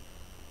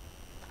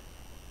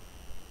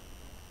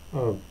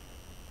 Oh,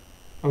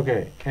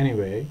 okay,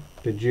 anyway,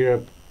 the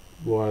grep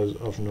was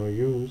of no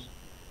use.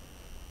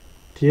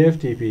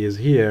 tftp is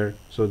here,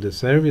 so the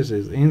service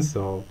is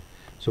installed.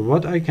 So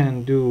what I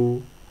can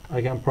do,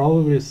 I can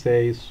probably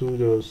say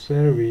sudo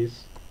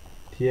service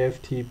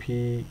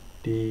tftp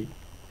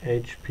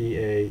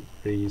dhpa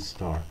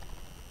restart.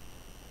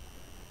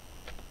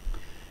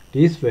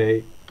 This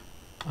way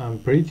I'm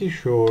pretty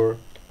sure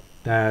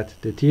that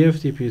the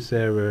tftp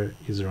server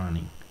is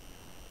running.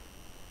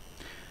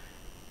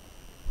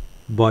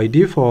 By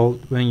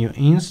default, when you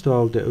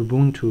install the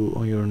Ubuntu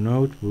on your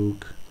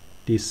notebook,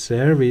 this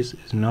service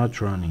is not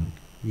running.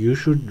 You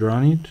should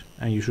run it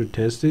and you should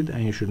test it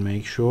and you should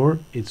make sure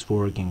it's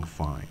working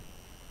fine.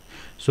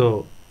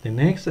 So the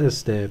next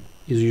step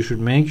is you should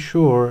make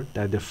sure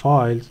that the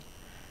files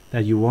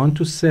that you want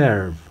to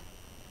serve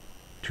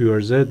to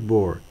your Z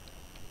board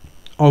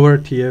over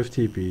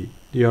tftp,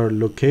 they are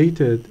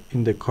located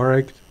in the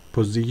correct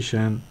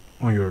position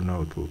on your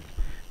notebook.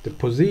 The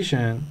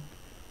position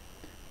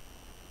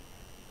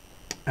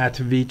at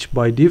which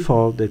by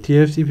default the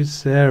TFTP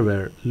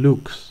server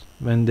looks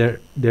when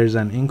there's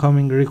an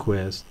incoming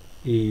request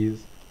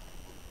is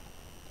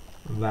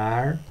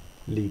var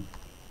lib.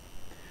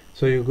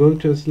 So you go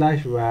to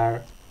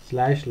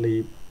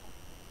 /var/lib,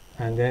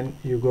 and then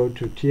you go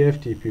to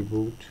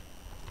tftpboot,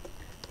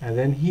 and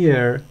then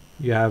here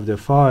you have the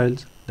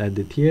files that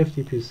the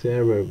TFTP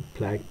server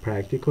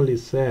practically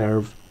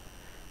serve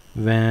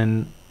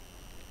when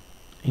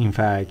in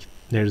fact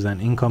there's an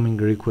incoming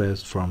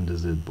request from the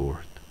Z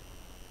board.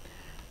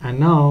 And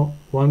now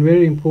one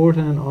very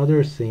important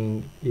other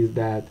thing is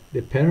that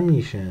the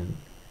permission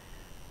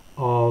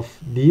of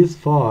these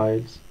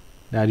files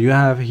that you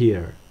have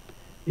here,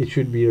 it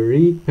should be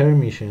read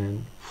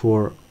permission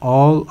for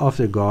all of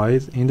the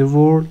guys in the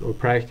world, or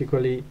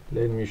practically,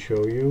 let me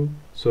show you.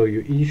 So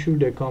you issue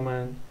the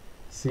command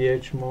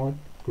chmod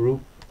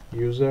group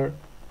user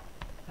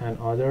and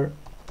other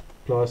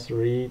plus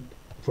read,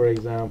 for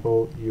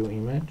example,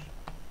 uimage.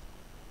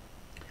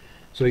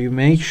 So you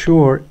make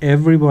sure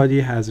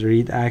everybody has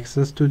read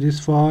access to this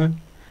file,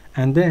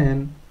 and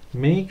then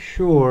make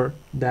sure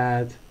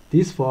that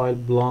this file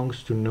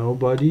belongs to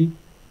nobody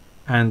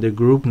and the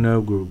group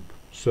no group.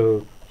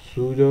 So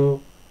sudo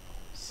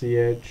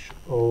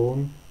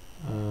chown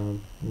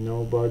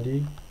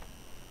nobody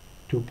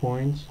 2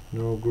 points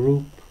no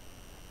group,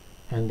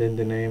 and then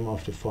the name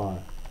of the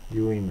file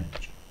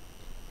uimage.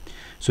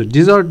 So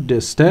these are the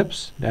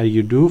steps that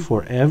you do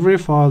for every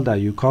file that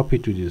you copy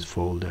to this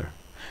folder.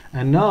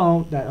 And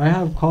now that I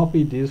have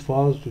copied these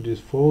files to this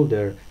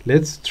folder,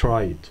 let's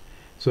try it.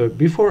 So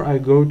before I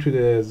go to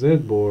the Z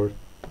board,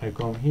 I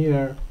come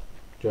here,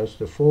 just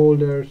the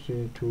folder,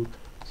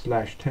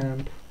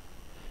 cd2/temp,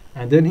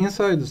 and then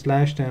inside the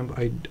 /temp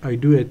I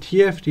do a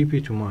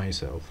tftp to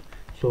myself.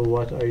 So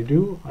what I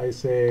do, I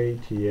say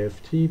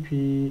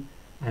tftp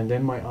and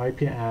then my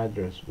IP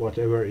address,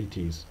 whatever it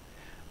is.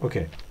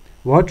 Okay,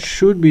 what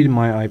should be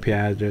my IP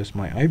address?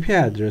 My IP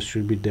address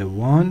should be the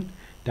one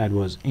that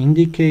was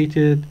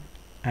indicated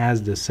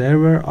as the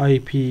server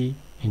IP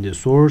in the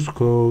source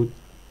code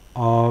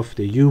of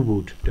the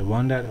U-boot, the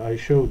one that I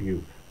showed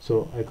you.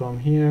 So I come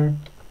here.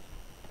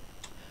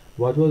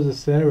 What was the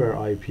server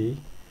IP?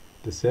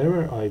 The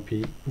server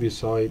IP, we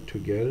saw it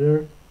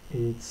together.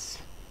 It's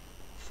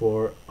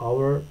for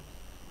our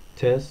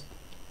test.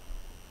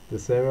 The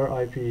server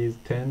IP is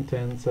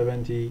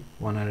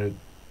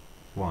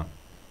 10.10.70.101.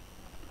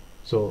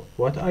 So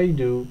what I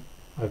do,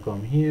 I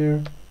come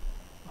here,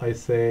 I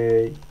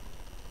say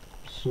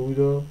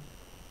sudo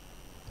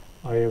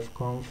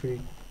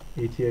ifconfig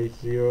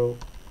eth0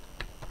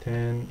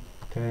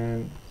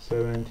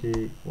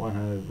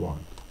 10.10.70.101.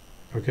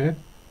 Okay,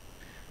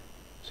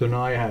 so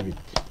now I have it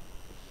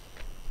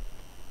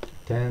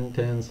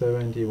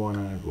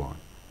 10.10.70.101.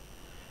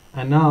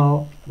 and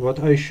now what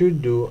I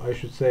should do, I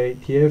should say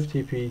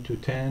tftp to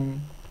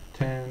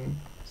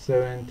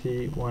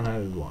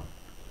 10.10.70.101.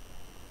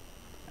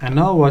 and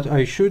now what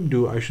I should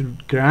do, I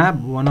should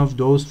grab one of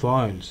those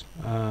files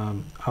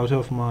out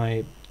of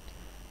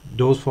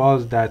those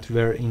files that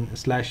were in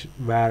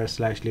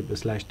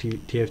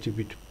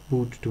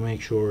 /var/lib/tftpboot to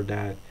make sure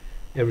that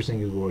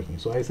everything is working.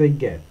 So I say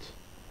get,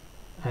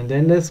 and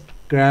then let's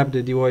grab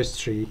the device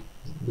tree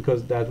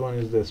because that one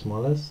is the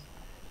smallest,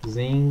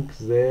 ZYNQ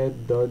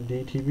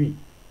z.dtb.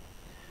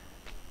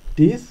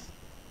 This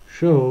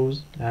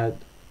shows that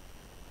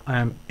I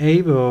am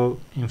able,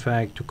 in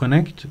fact, to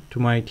connect to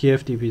my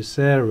TFTP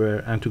server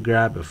and to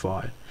grab a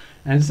file.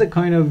 And it's a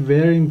kind of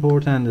very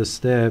important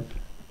step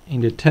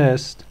in the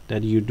test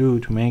that you do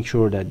to make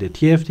sure that the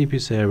TFTP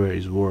server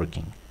is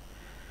working.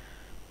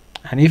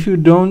 And if you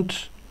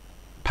don't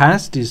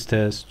pass this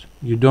test,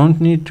 you don't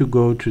need to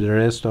go to the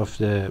rest of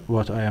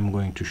what I am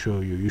going to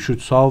show you. You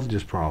should solve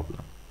this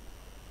problem.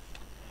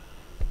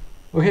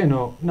 Okay,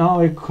 now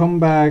I come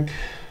back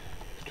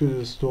to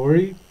the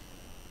story.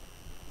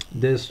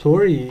 The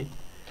story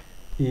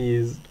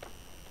is,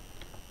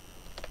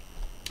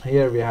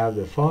 here we have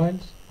the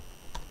files,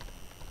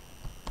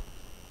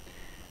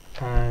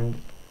 and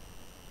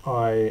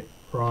I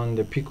run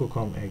the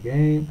picocom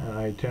again, and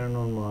I turn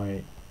on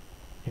my,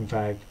 in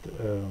fact,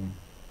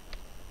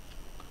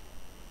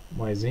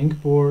 my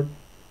ZYNQ board.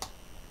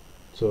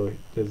 So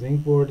the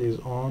ZYNQ board is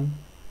on,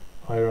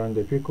 I run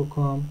the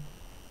picocom,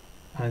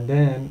 and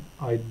then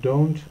I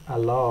don't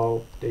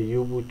allow the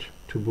U-boot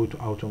to boot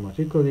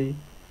automatically.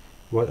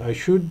 What I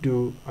should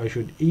do, I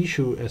should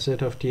issue a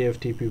set of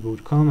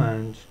tftpboot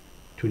commands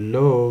to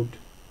load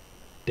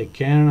the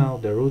kernel,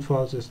 the root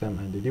file system,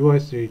 and the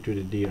device tree to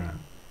the DRAM.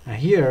 And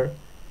here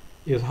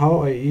is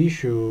how I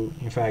issue,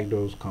 in fact,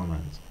 those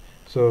commands.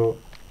 So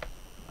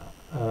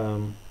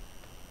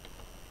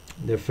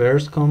the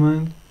first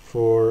command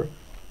for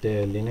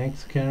the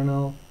Linux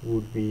kernel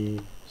would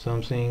be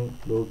something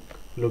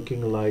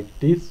looking like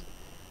this.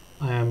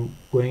 I am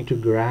going to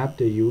grab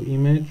the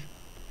uimage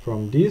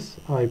from this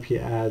IP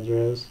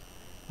address.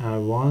 I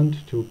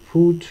want to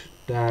put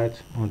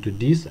that onto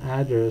this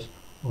address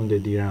on the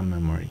DRAM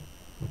memory.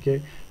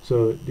 Okay,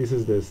 so this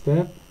is the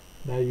step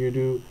that you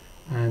do.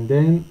 and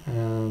then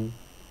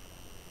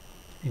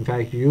in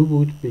fact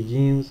U-boot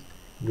begins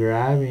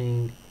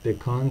grabbing the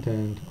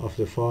content of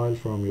the file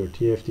from your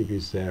TFTP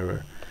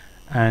server,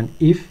 and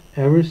if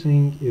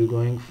everything is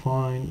going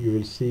fine, you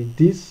will see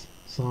this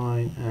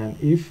sign, and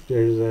if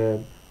there is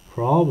a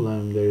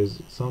problem, there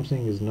is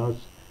something is not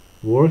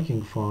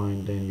working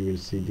fine, then you will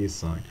see this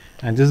sign.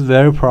 And this is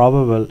very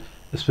probable,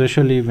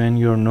 especially when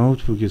your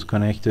notebook is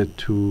connected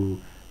to,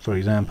 for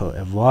example,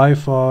 a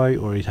Wi-Fi,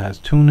 or it has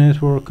 2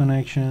 network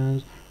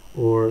connections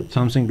or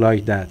something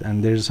like that,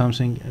 and there's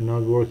something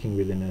not working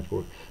with the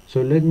network.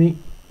 So let me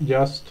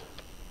just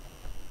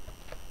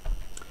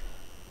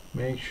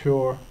make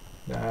sure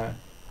that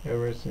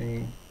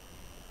everything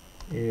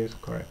is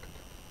correct.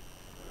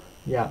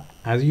 Yeah,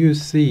 as you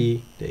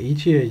see, the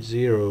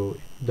ETH0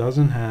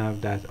 doesn't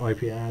have that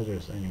IP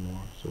address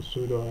anymore. So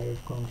sudo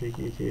ifconfig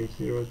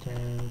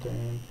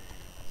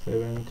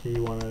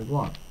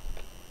ETH010.10.70.101.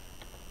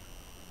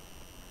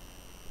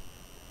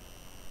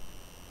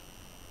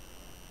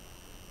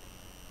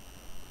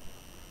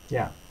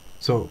 Yeah,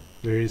 so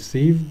we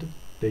received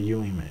the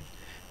U image,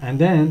 and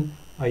then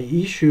I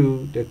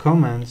issue the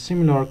command,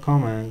 similar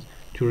command,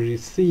 to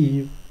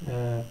receive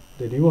the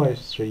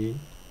device tree,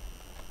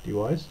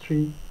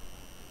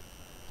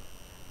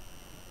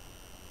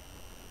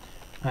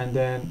 and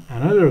then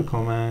another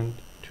command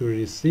to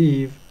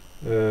receive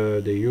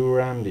the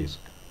URAM disk.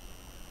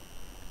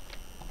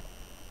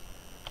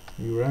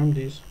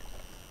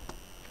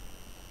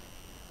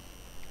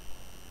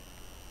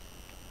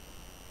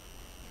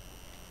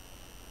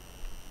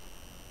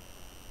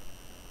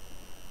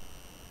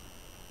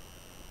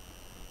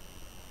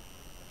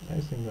 I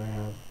think I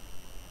have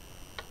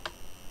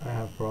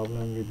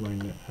problem with my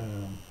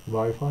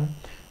Wi-Fi.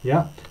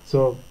 Yeah,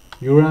 so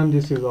URAM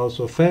disk is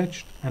also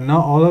fetched, and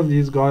now all of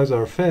these guys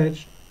are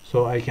fetched,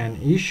 so I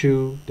can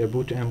issue the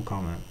bootm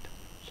command.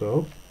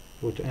 So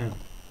bootm,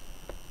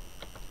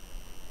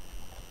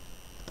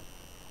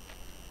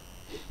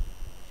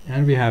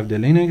 and we have the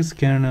Linux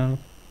kernel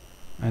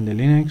and the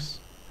Linux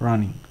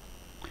running.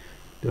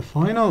 The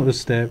final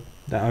step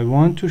that I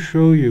want to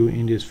show you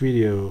in this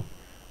video,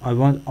 I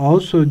want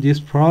also this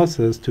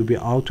process to be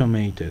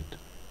automated.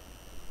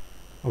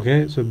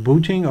 Okay, so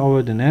booting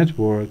over the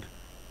network,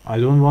 I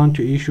don't want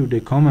to issue the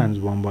commands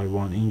one by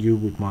one in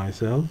U-boot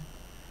myself,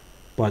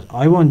 but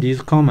I want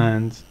these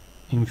commands,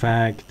 in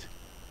fact,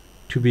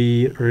 to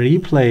be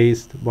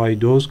replaced by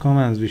those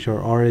commands which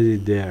are already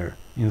there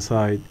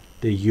inside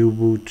the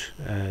U-boot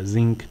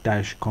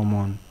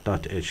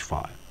ZYNQ-common.h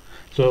file.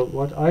 So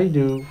what I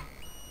do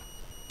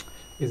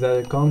is that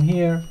I come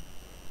here,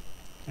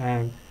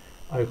 and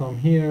I come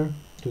here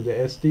to the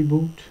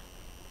SD-boot,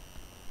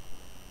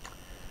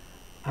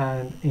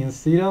 and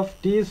instead of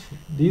these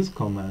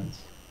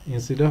commands,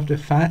 instead of the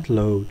fat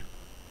load,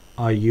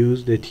 I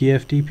use the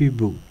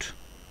tftpboot,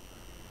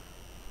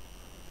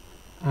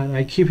 and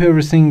I keep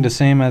everything the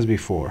same as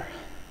before.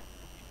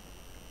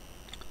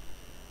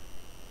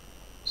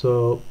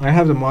 So I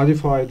have the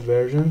modified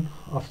version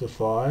of the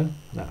file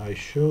that I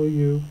show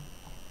you,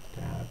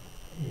 that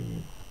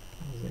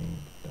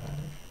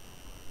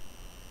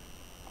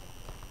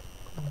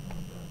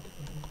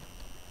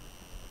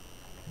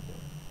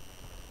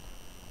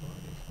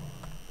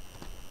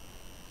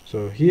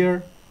So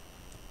here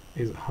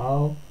is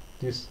how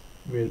this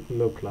will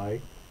look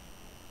like.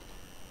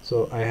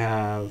 So I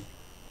have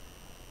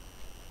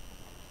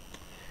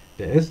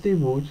the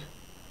SD-boot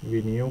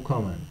with new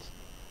command,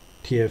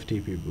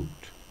 tftpboot.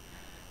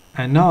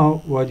 And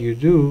now what you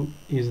do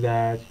is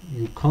that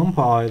you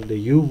compile the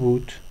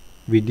U-boot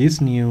with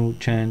this new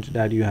change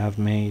that you have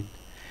made.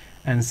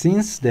 And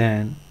since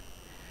then,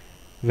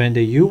 when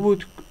the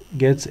U-boot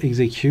gets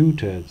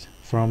executed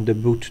from the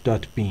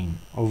boot.bin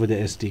over the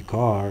SD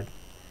card,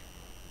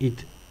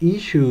 it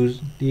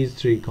issues these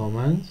 3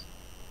 commands.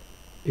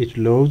 It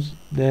loads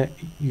the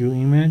U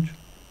image,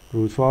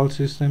 root file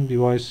system,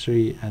 device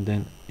tree, and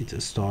then it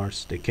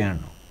starts the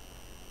kernel.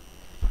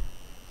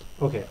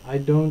 Okay, I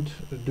don't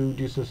do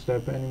this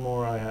step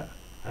anymore,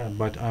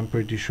 but I'm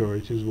pretty sure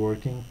it is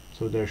working,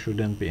 so there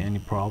shouldn't be any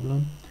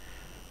problem.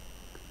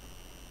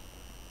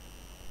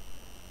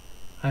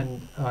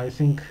 And I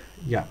think,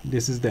 yeah,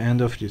 this is the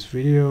end of this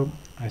video.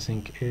 I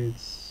think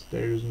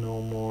there is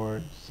no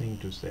more thing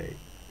to say.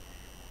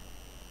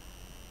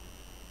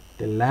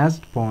 The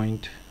last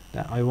point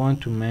that I want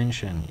to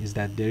mention is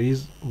that there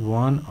is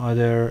one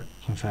other,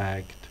 in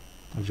fact,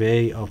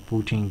 way of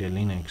booting the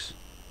Linux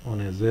on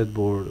a Z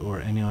board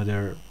or any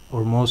other,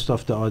 or most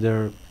of the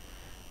other,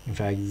 in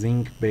fact,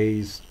 ZYNQ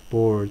based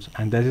boards,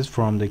 and that is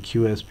from the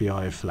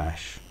QSPI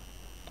flash,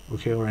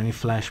 okay, or any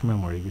flash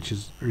memory which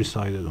is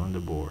resided on the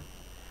board.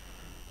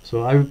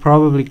 So I will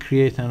probably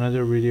create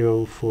another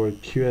video for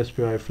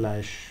QSPI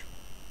flash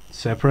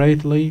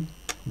separately,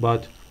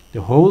 but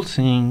the whole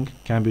thing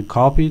can be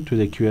copied to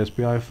the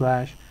QSPI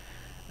flash,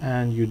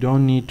 and you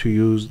don't need to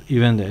use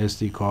even the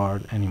SD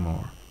card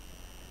anymore.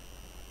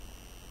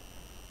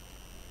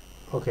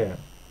 Okay,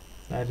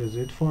 that is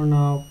it for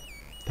now.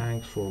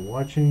 Thanks for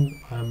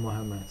watching. I'm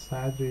Mohammed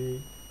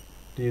Sadri.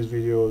 These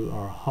videos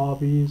are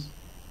hobbies,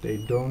 They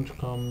don't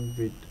come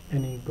with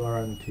any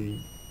guarantee.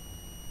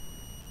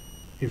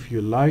 If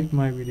you liked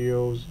my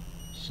videos,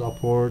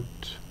 support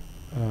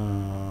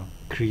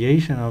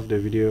creation of the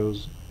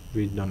videos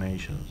with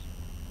donations,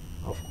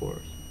 of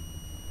course.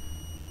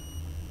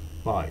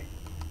 Bye.